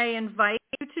 What I invite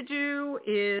you to do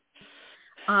is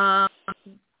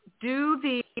do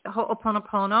the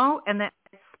Ho'oponopono and then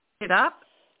split it up.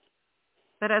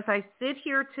 But as I sit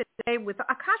here today with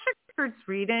Akashic Records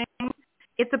reading,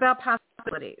 it's about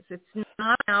possibilities. It's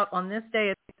not out on this day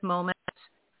at this moment.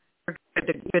 We're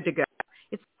good to go.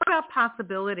 It's about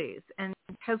possibilities. And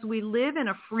because we live in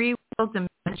a free will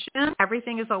dimension,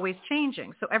 everything is always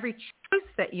changing. So every choice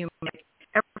that you make,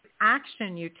 every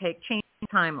action you take changes the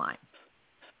timeline.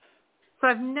 So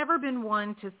I've never been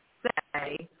one to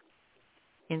say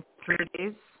in 3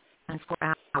 days and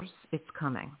 4 hours it's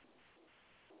coming.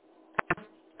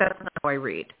 That's not how I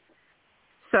read.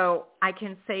 So I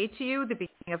can say to you the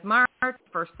beginning of March,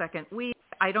 first, second week.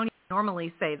 I don't even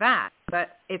normally say that,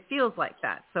 but it feels like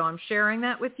that. So I'm sharing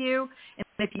that with you. And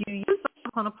if you use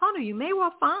Ho'oponopono, you may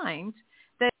well find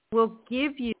that it will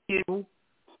give you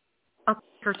a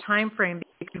quicker time frame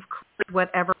because you've cleared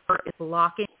whatever is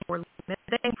blocking or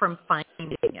limiting from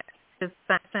finding it. Does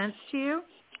that make sense to you?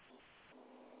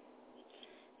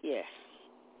 Yes.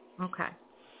 Okay.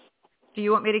 Do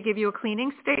you want me to give you a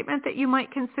cleaning statement that you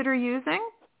might consider using?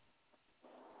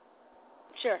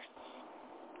 Sure.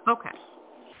 Okay.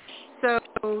 So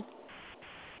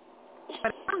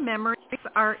whatever memories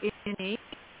are in me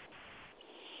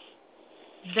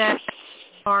that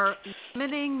are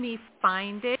limiting me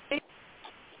finding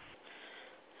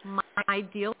my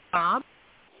ideal job,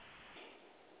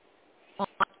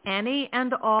 any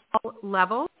and all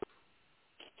levels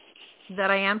that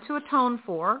I am to atone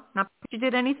for. Not that you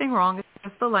did anything wrong, it's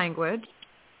just the language.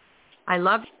 I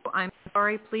love you, I'm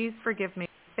sorry, please forgive me,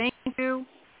 thank you,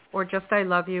 or just I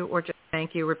love you, or just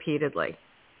thank you repeatedly.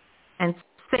 And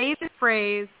say the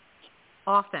phrase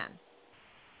often.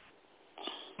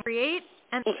 Create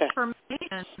an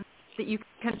affirmation that you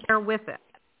can share with it.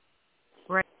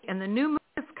 Right? And the new moon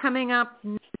is coming up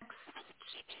next.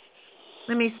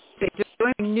 Let me see.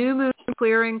 Doing a new moon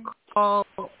clearing call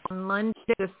on Monday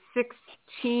the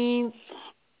 16th.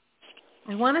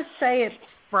 I want to say it's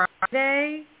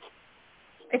Friday.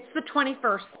 It's the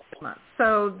 21st of the month.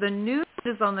 So the new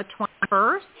moon is on the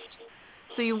 21st.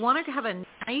 So you want to have a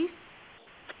nice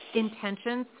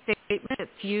intention statement.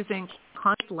 It's using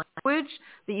conscious language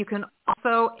that you can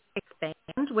also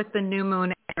expand with the new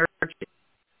moon energy.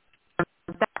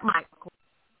 That might look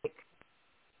like,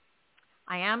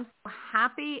 I am so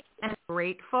happy and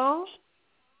grateful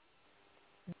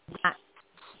that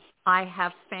I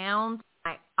have found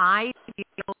my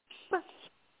ideal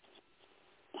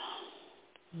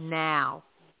now.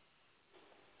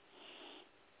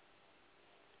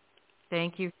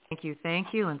 Thank you, thank you,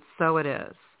 thank you, and so it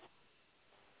is.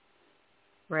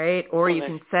 Right? Or you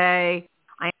can say,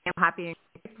 I am happy and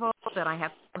grateful that I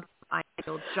have found my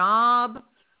ideal job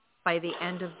by the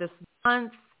end of this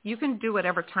month. You can do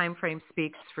whatever time frame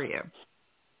speaks for you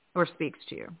or speaks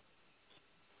to you.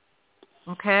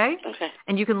 Okay? Okay.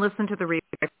 And you can listen to the replay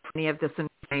for any of this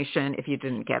information if you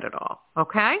didn't get it all.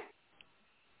 Okay?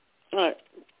 All right.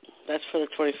 That's for the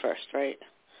 21st, right?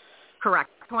 Correct.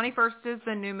 21st is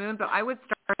the new moon, but I would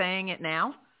start saying it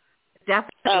now.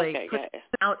 Definitely put it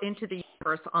out into the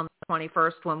universe on the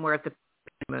 21st when we're at the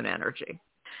new moon energy.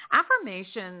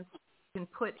 Affirmations you can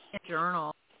put in a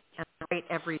journal and write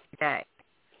every day.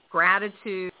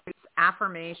 Gratitudes,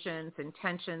 affirmations,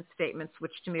 intention statements,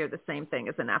 which to me are the same thing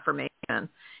as an affirmation.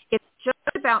 It's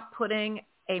just about putting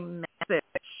a message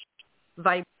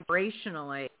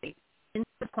vibrationally into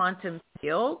the quantum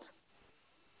field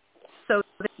so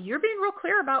that you're being real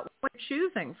clear about what you're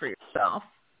choosing for yourself,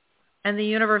 and the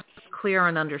universe is clear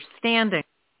on understanding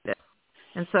this.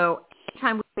 And so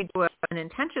anytime we do an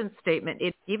intention statement,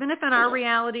 even if in our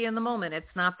reality in the moment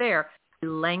it's not there, we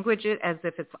language it as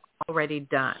if it's already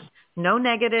done. No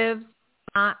negatives,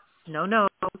 no no's.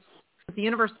 The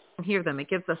universe can hear them. It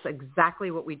gives us exactly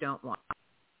what we don't want.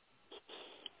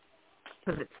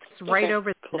 Because it's right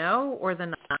over the no or the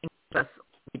not. It gives us what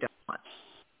we don't want.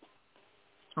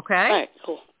 Okay? All right,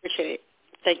 cool. Appreciate it.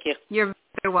 Thank you. You're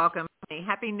very welcome.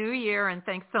 Happy New Year, and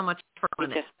thanks so much for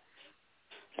coming in.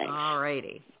 Thanks. All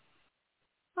righty.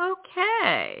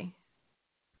 Okay.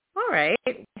 All right.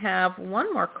 We have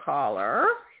one more caller.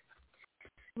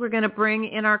 We're going to bring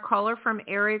in our caller from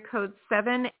area code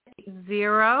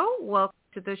 780. Welcome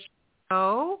to the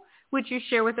show. Would you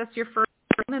share with us your first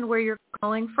name and where you're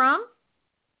calling from?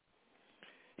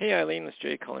 Hey, Eileen. It's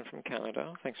Jay calling from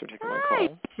Canada. Thanks for taking my Hi,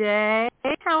 call. Jay.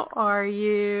 How are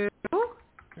you?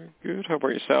 Good. How about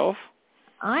yourself?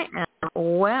 I am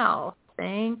well.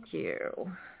 Thank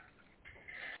you.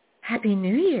 Happy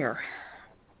New Year.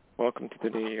 Welcome to the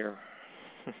new year.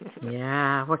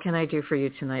 Yeah. What can I do for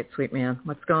you tonight, sweet man?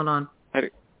 What's going on? I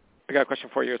got a question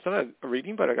for you. It's not a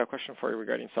reading, but I got a question for you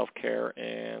regarding self-care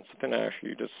and something I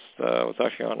actually just was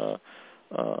actually on a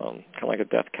kind of like a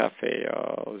Death Cafe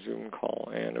Zoom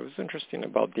call, and it was interesting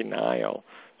about denial.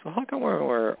 So how come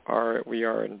we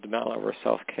are in denial of our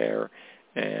self-care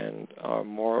and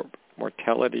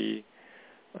mortality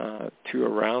to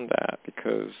around that?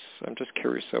 Because I'm just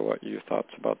curious what your thoughts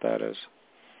about that is.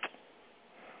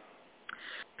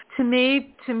 To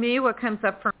me, what comes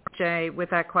up from Jay with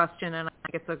that question, and I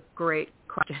think it's a great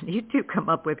question. You do come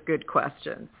up with good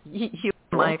questions. You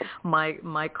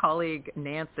my colleague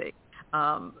Nancy,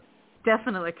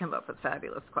 definitely come up with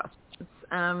fabulous questions.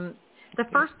 The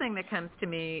first thing that comes to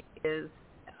me is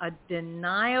a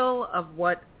denial of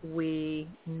what we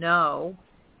know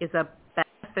is a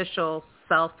beneficial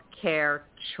self-care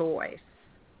choice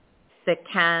that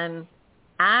can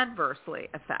adversely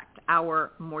affect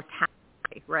our mortality,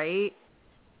 right,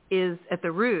 is at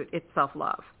the root, it's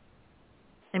self-love.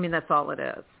 I mean, that's all it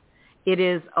is. It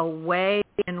is a way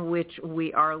in which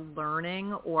we are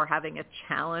learning or having a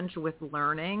challenge with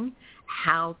learning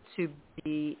how to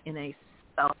be in a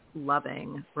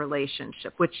self-loving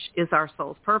relationship, which is our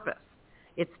soul's purpose.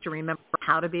 It's to remember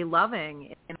how to be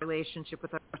loving in relationship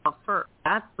with ourselves first.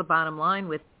 That's the bottom line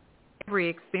with every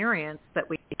experience that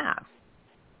we have.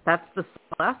 That's the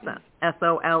soul essence,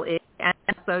 S-O-L-E and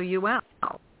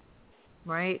S-O-U-L,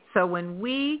 right? So when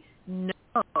we know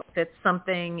that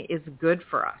something is good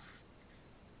for us,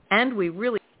 and we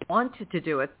really wanted to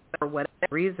do it for whatever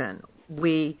reason,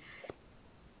 we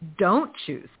don't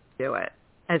choose to do it.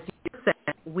 As you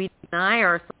said, we deny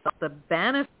ourselves the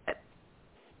benefit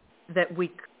that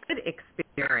we could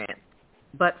experience,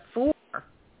 but for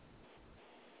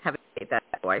having made that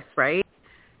choice, right?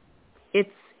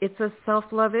 It's a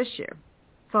self-love issue.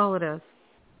 That's all it is.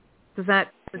 Does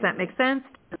that make sense?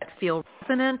 Does that feel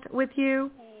resonant with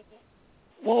you?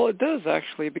 Well, it does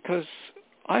actually, because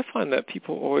I find that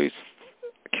people always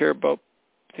care about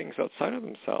things outside of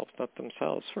themselves, not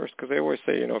themselves first, because they always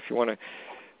say, if you want to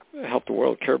help the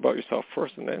world, care about yourself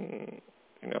first and then,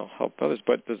 help others.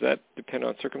 But does that depend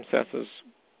on circumstances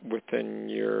within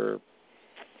your,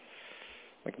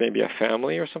 like maybe a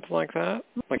family or something like that?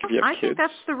 Like if you have kids? I think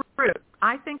that's the root.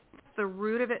 I think that's the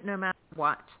root of it no matter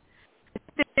what.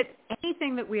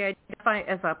 Anything that we identify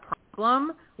as a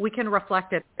problem, we can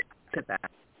reflect it to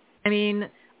that. I mean,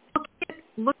 let's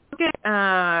look at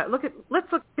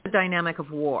the dynamic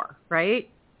of war, right?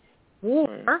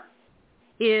 War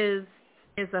is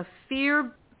a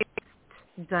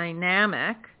fear-based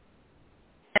dynamic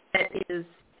that is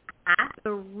at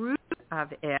the root of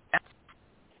it.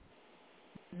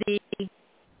 The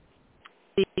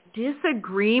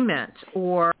disagreement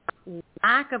or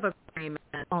lack of agreement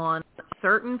on a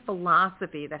certain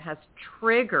philosophy that has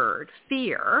triggered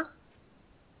fear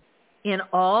in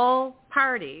all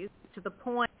parties to the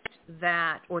point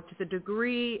that, or to the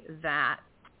degree that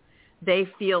they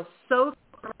feel so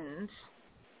threatened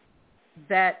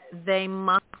that they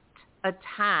must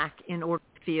attack in order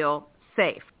to feel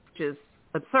safe, which is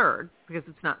absurd because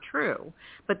it's not true.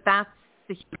 But that's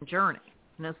the human journey.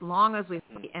 And as long as we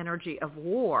have the energy of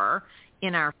war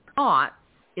in our thoughts,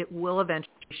 it will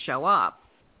eventually show up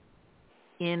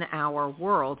in our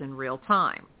world in real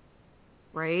time,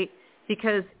 right?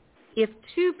 Because if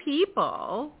two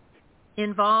people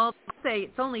involved, say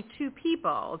it's only two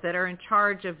people that are in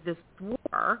charge of this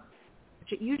war,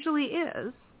 which it usually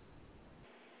is,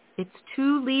 it's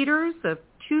two leaders of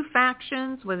two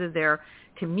factions, whether they're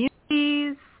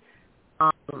communities,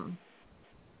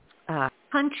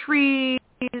 countries,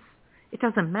 it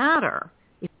doesn't matter.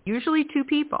 It's usually two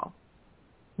people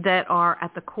that are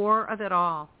at the core of it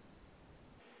all.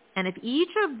 And if each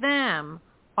of them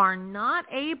are not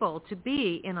able to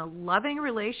be in a loving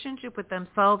relationship with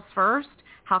themselves first,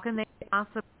 how can they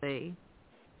possibly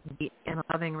be in a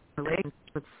loving relationship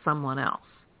with someone else?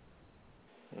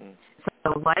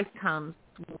 So life comes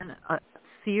in a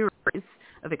series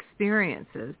of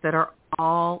experiences that are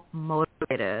all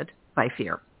motivated by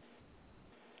fear.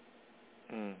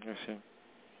 I see.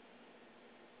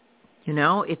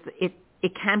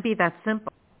 It can be that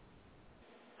simple.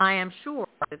 I am sure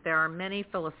that there are many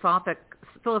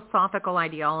philosophical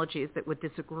ideologies that would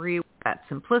disagree with that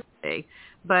simplicity,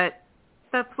 but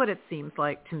that's what it seems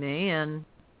like to me, and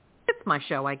it's my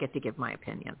show. I get to give my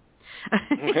opinion.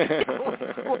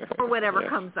 or whatever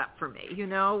comes up for me,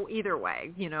 either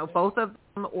way, both of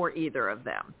them or either of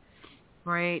them,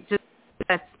 right? Did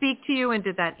that speak to you, and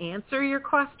did that answer your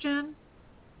question?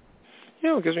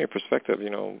 Yeah, it gives me a perspective,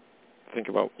 think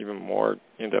about even more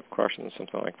in-depth questions,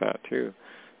 something like that too,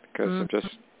 because of just,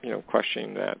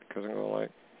 questioning that, because I'm going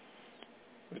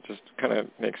it just kind of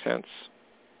makes sense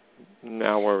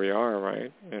now where we are,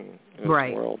 right, in this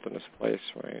world, in this place,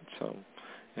 right, so,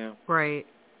 yeah. Right.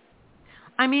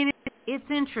 I mean, it's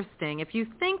interesting. If you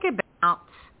think about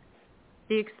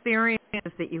the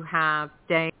experiences that you have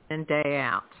day in, day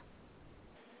out,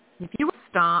 if you would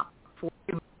stop before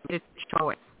you made a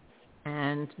choice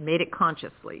and made it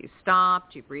consciously, you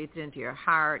stopped, you breathed into your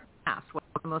heart, asked what's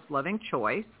the most loving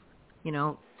choice,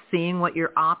 seeing what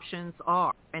your options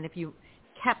are. And if you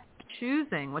kept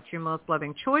choosing what your most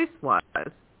loving choice was,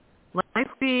 life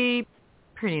would be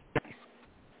pretty nice.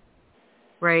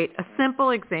 Right? A simple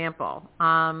example.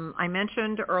 I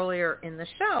mentioned earlier in the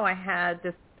show I had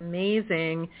this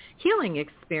amazing healing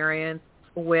experience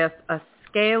with a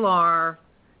scalar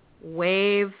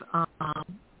wave, a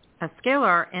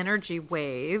scalar energy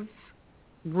wave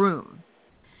room.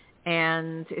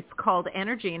 And it's called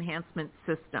Energy Enhancement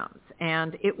Systems.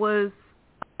 And it was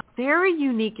a very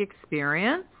unique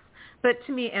experience. But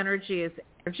to me, energy is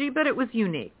energy, but it was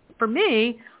unique. For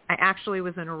me, I actually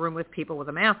was in a room with people with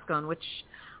a mask on, which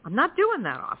I'm not doing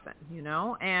that often,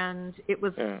 and it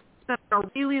was been a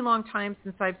really long time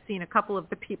since I've seen a couple of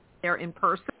the people there in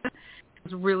person. It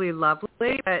was really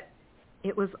lovely, but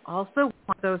it was also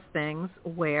one of those things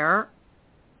where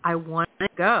I wanted to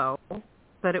go,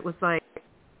 but it was like,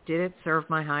 did it serve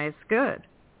my highest good?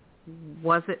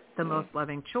 Was it the most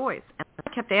loving choice? And I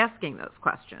kept asking those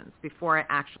questions before I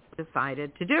actually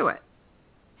decided to do it.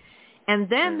 And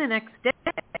then the next day,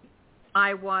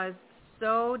 I was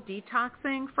so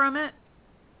detoxing from it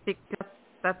because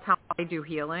that's how I do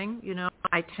healing. You know,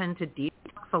 I tend to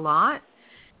detox a lot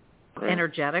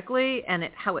energetically, and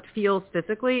how it feels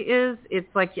physically is it's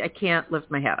like I can't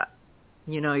lift my head up.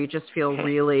 You know, you just feel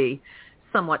really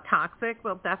somewhat toxic.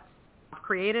 Well, that's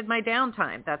created my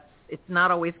downtime. It's not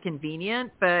always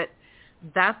convenient, but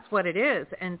that's what it is.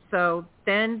 And so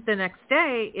then the next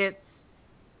day, it's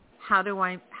how do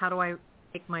I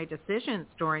make my decisions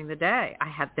during the day? I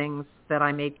have things that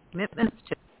I make commitments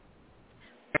to.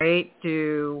 Right?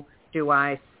 Do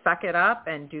I suck it up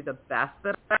and do the best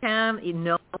that I can,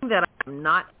 knowing that I'm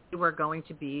not ever going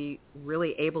to be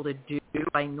really able to do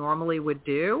what I normally would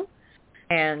do,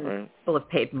 and people have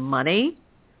paid money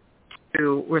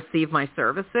to receive my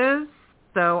services,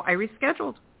 so I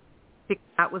rescheduled because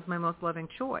that was my most loving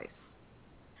choice.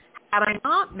 Had I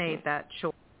not made that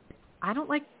choice, I don't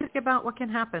like to think about what can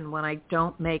happen when I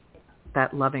don't make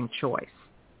that loving choice.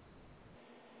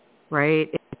 Right?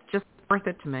 It's just worth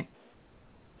it to me.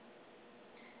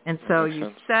 And so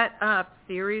you set up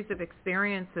series of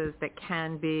experiences that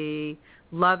can be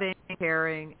loving,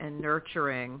 caring, and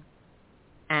nurturing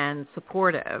and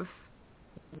supportive.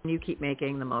 You keep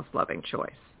making the most loving choice.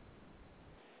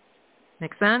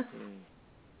 Make sense?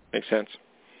 Makes sense.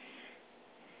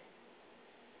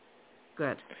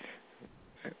 Good.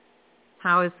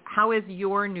 How is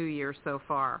your new year so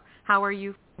far? How are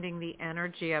you finding the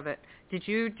energy of it? Did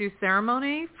you do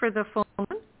ceremony for the full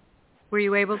moon? Were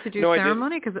you able to do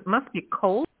ceremony? Because it must be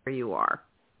cold where you are.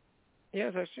 Yeah,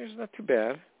 it's not too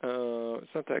bad.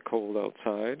 It's not that cold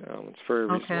outside. It's very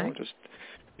reasonable.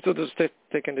 Just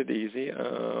taking it easy.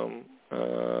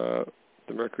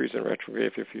 The Mercury's in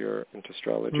retrograde if you're into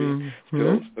astrology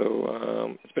still.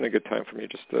 So it's been a good time for me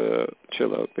just to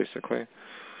chill out, basically.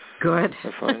 Good.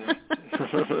 Have fun.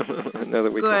 Now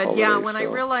that we Good. Holiday, yeah, when I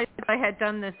realized I had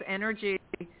done this energy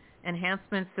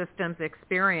enhancement systems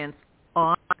experience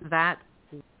on that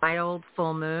wild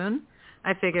full moon,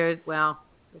 I figured, well,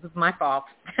 it was my fault.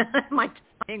 My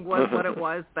timing was what it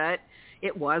was, but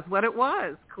it was what it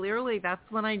was. Clearly, that's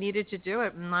when I needed to do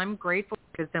it, and I'm grateful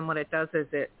because then what it does is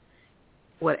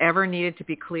whatever needed to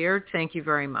be cleared, thank you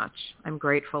very much. I'm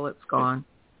grateful it's gone.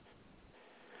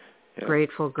 Yeah.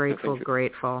 Grateful.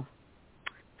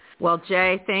 Well,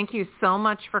 Jay, thank you so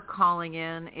much for calling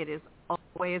in. It is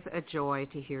always a joy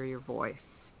to hear your voice.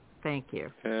 Thank you.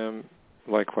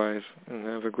 Likewise, and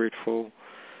have a grateful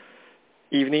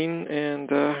evening and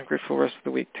grateful rest of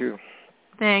the week, too.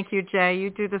 Thank you, Jay. You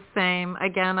do the same.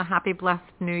 Again, a happy, blessed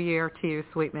New Year to you,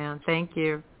 sweet man. Thank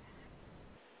you.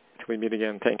 Till we meet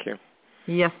again. Thank you.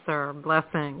 Yes, sir.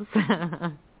 Blessings.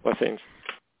 Blessings.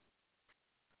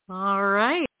 All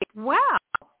right. Wow.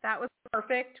 That was a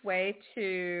perfect way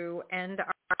to end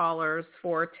our callers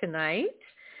for tonight.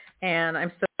 And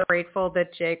I'm so grateful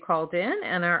that Jay called in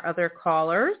and our other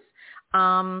callers.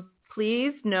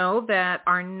 Please know that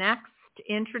our next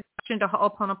introduction to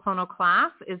Ho'oponopono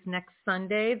class is next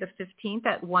Sunday, the 15th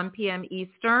at 1 p.m.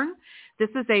 Eastern.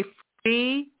 This is a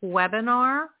free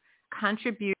webinar,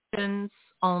 contributions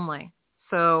only.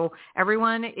 So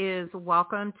everyone is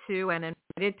welcome to and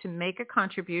invited to make a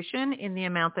contribution in the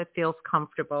amount that feels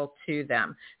comfortable to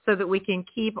them so that we can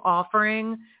keep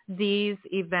offering these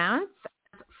events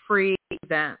as free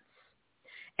events.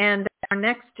 And our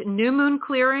next new moon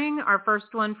clearing, our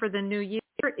first one for the new year,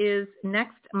 is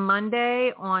next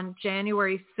Monday on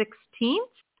January 16th,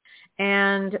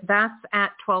 and that's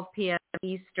at 12 p.m.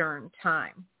 Eastern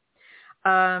time.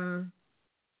 And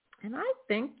I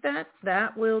think that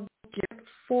will do it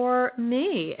for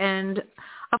me. And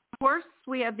of course,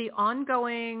 we have the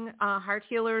ongoing Heart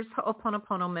Healers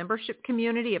Ho'oponopono membership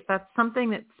community. If that's something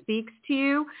that speaks to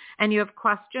you and you have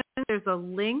questions, there's a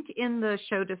link in the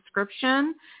show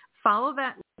description. Follow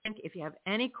that link. If you have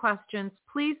any questions,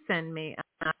 please send me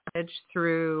a message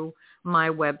through my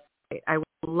website. I would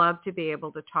love to be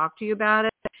able to talk to you about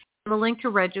it. The link to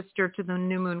register to the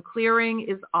New Moon Clearing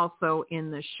is also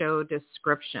in the show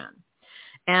description.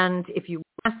 And if you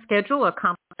want to schedule a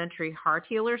complimentary Heart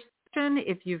Healer session,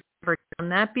 if you've never done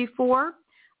that before,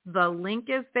 the link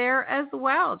is there as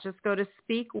well. Just go to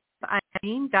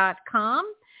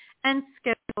speakwithilene.com and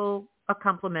schedule a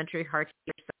complimentary Heart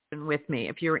Healer session with me.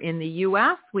 If you're in the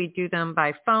U.S., we do them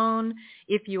by phone.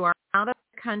 If you are out of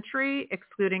the country,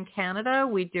 excluding Canada,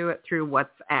 we do it through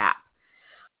WhatsApp.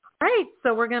 All right,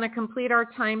 so we're going to complete our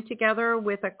time together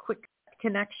with a quick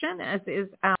connection, as is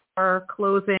our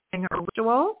closing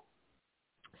ritual.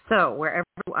 So wherever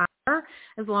you are,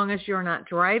 as long as you're not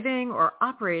driving or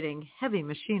operating heavy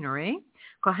machinery,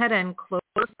 go ahead and close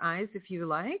your eyes if you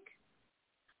like.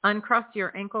 Uncross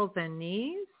your ankles and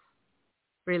knees.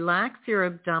 Relax your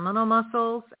abdominal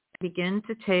muscles begin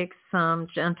to take some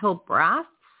gentle breaths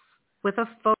with a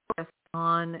focus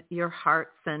on your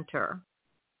heart center,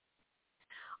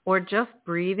 or just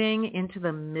breathing into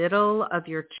the middle of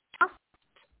your chest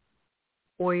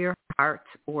or your heart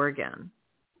organ.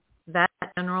 That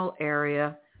general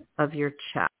area of your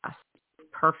chest is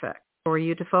perfect for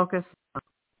you to focus on.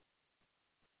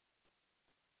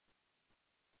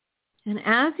 And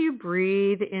as you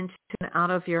breathe into and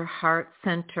out of your heart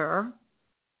center,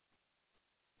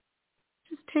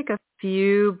 just take a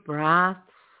few breaths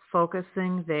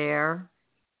focusing there.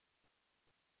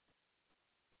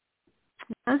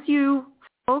 As you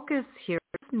focus here,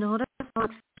 just notice how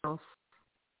it feels.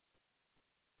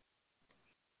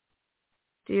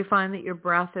 Do you find that your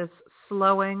breath is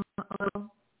slowing a little?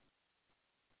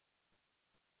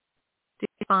 Do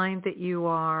you find that you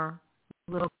are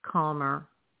a little calmer?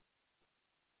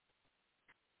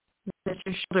 That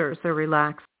your shoulders are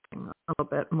relaxing a little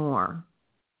bit more?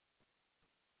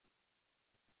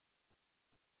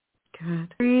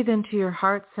 Good. Breathe into your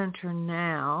heart center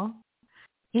now.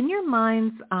 In your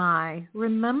mind's eye,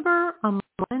 remember a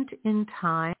moment in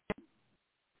time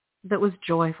that was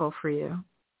joyful for you.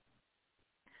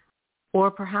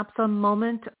 Or perhaps a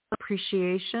moment of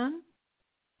appreciation,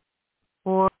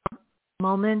 or a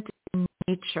moment in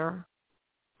nature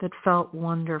that felt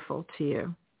wonderful to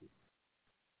you.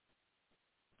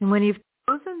 And when you've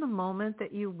chosen the moment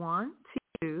that you want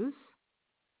to use,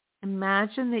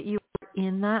 imagine that you are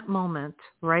in that moment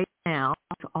right now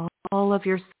with all of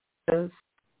your senses.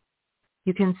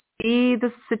 You can see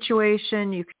the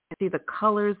situation, you can see the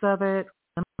colors of it,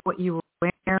 remember what you were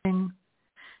wearing,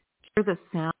 hear the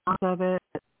sound of it,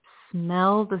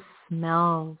 smell the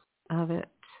smells of it.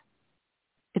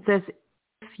 It's as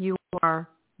if you are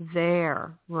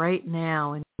there right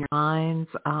now in your mind's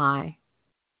eye.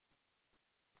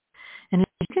 And if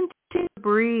you continue to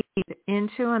breathe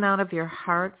into and out of your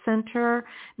heart center,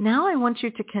 now I want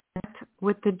you to connect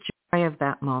with the joy of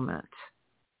that moment,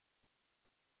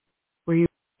 where you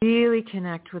really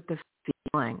connect with the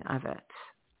feeling of it,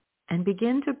 and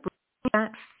begin to bring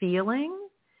that feeling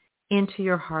into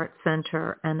your heart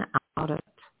center and out of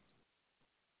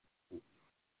it.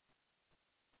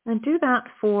 And do that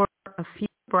for a few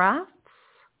breaths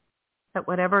at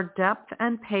whatever depth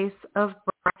and pace of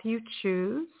breath you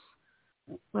choose,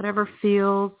 whatever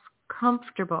feels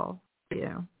comfortable for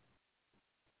you.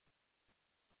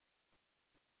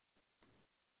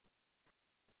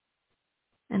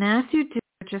 And as you do,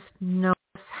 just notice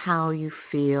how you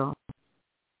feel.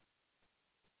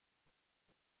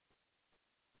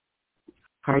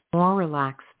 Are you more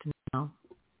relaxed now?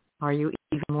 Are you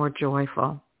even more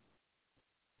joyful?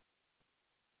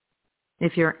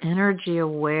 If you're energy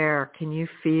aware, can you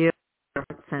feel your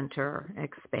heart center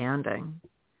expanding?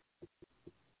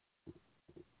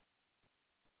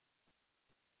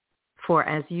 For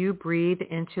as you breathe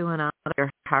into and out of your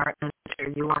heart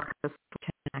center, you are just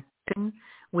connecting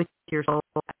with your soul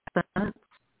essence,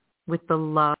 with the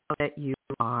love that you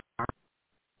are.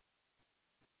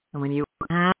 And when you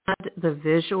add the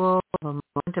visual of a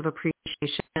moment of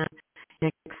appreciation,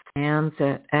 it expands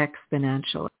it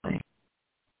exponentially.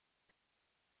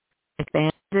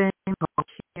 Expanding a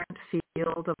coherent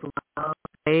field of love,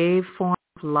 a waveform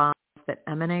of love that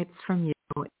emanates from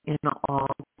you in all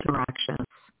directions.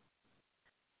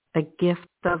 A gift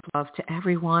of love to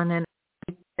everyone and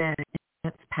everything in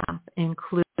its path,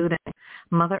 including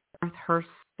Mother Earth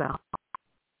herself.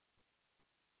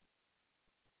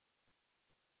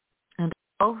 And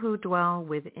all who dwell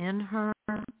within her,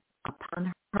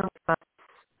 upon her,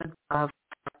 above her,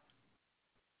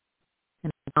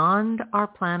 and beyond our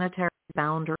planetary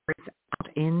boundaries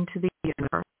out into the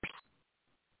universe.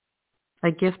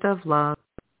 A gift of love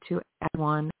to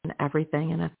everyone and everything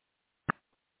in its path.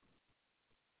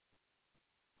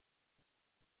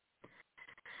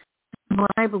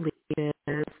 What I believe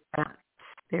is that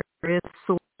there is a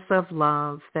source of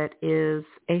love that is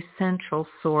a central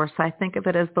source. I think of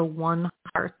it as the one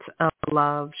heart of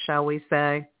love, shall we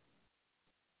say.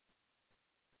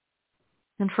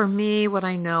 And for me, what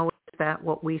I know is that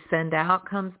what we send out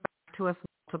comes back to us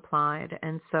multiplied.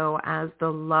 And so as the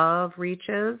love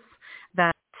reaches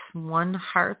that one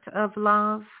heart of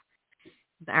love,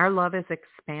 our love is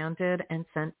expanded and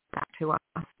sent back to us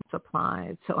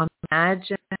multiplied. So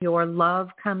imagine your love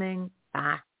coming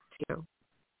back to you.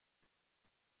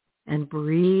 And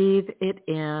breathe it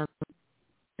in,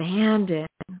 expanding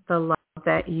the love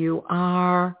that you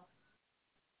are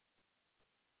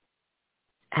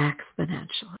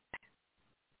exponentially.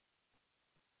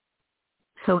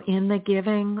 So in the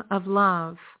giving of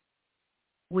love,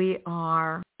 we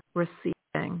are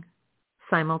receiving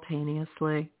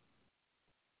simultaneously.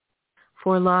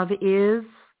 For love is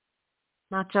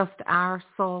not just our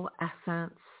soul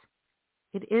essence.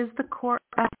 It is the core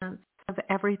essence of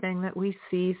everything that we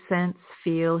see, sense,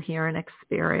 feel, hear, and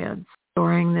experience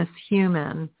during this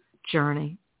human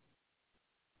journey.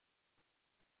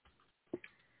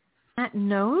 On that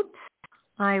note,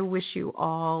 I wish you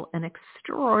all an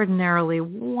extraordinarily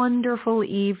wonderful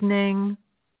evening.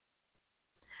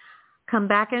 Come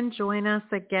back and join us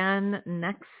again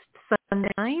next Sunday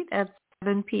night at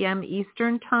 7 p.m.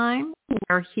 Eastern Time.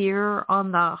 We're here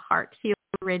on the Heart Healer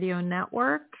Radio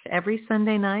Network every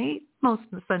Sunday night, most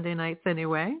Sunday nights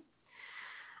anyway.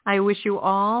 I wish you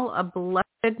all a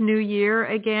blessed new year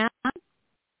again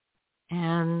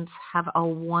and have a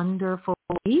wonderful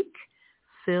week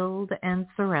filled and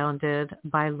surrounded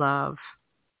by love.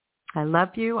 I love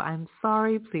you. I'm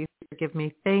sorry. Please forgive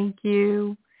me. Thank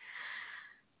you.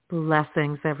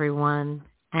 Blessings, everyone,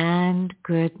 and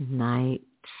good night.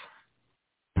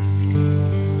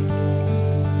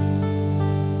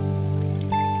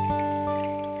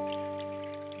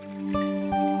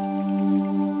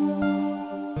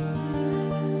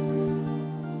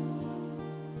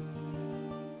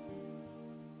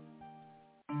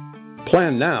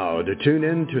 Plan now to tune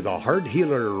in to the Heart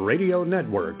Healer Radio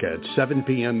Network at 7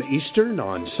 p.m. Eastern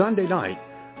on Sunday night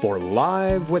for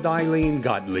Live with Ilene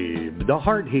Gottlieb, the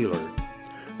Heart Healer.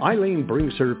 Ilene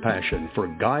brings her passion for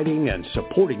guiding and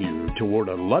supporting you toward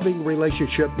a loving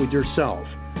relationship with yourself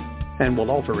and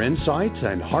will offer insights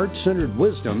and heart-centered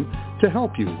wisdom to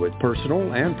help you with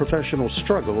personal and professional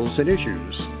struggles and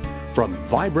issues. From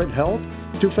vibrant health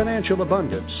to financial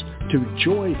abundance to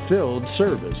joy-filled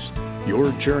service,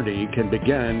 your journey can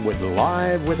begin with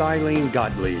Live with Ilene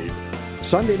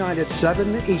Gottlieb, Sunday night at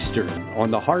 7 Eastern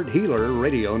on the Heart Healer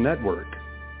Radio Network.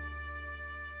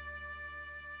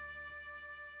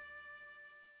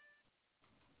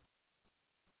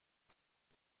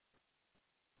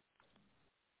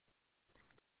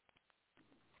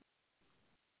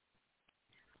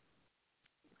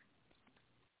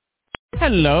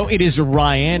 Hello, it is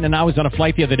Ryan, and I was on a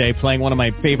flight the other day playing one of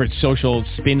my favorite social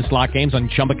spin slot games on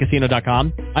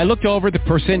ChumbaCasino.com. I looked over at the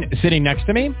person sitting next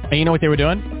to me, and you know what they were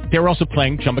doing? They were also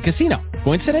playing Chumba Casino.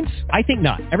 Coincidence? I think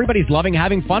not. Everybody's loving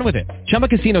having fun with it. Chumba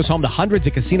Casino is home to hundreds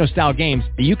of casino-style games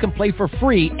that you can play for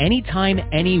free anytime,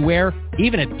 anywhere,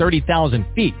 even at 30,000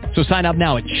 feet. So sign up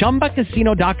now at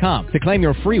ChumbaCasino.com to claim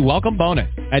your free welcome bonus.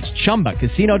 That's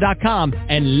ChumbaCasino.com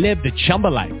and live the Chumba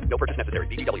life. No purchase necessary.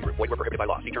 VGW. Void where prohibited by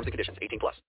law. See terms and conditions. 18+.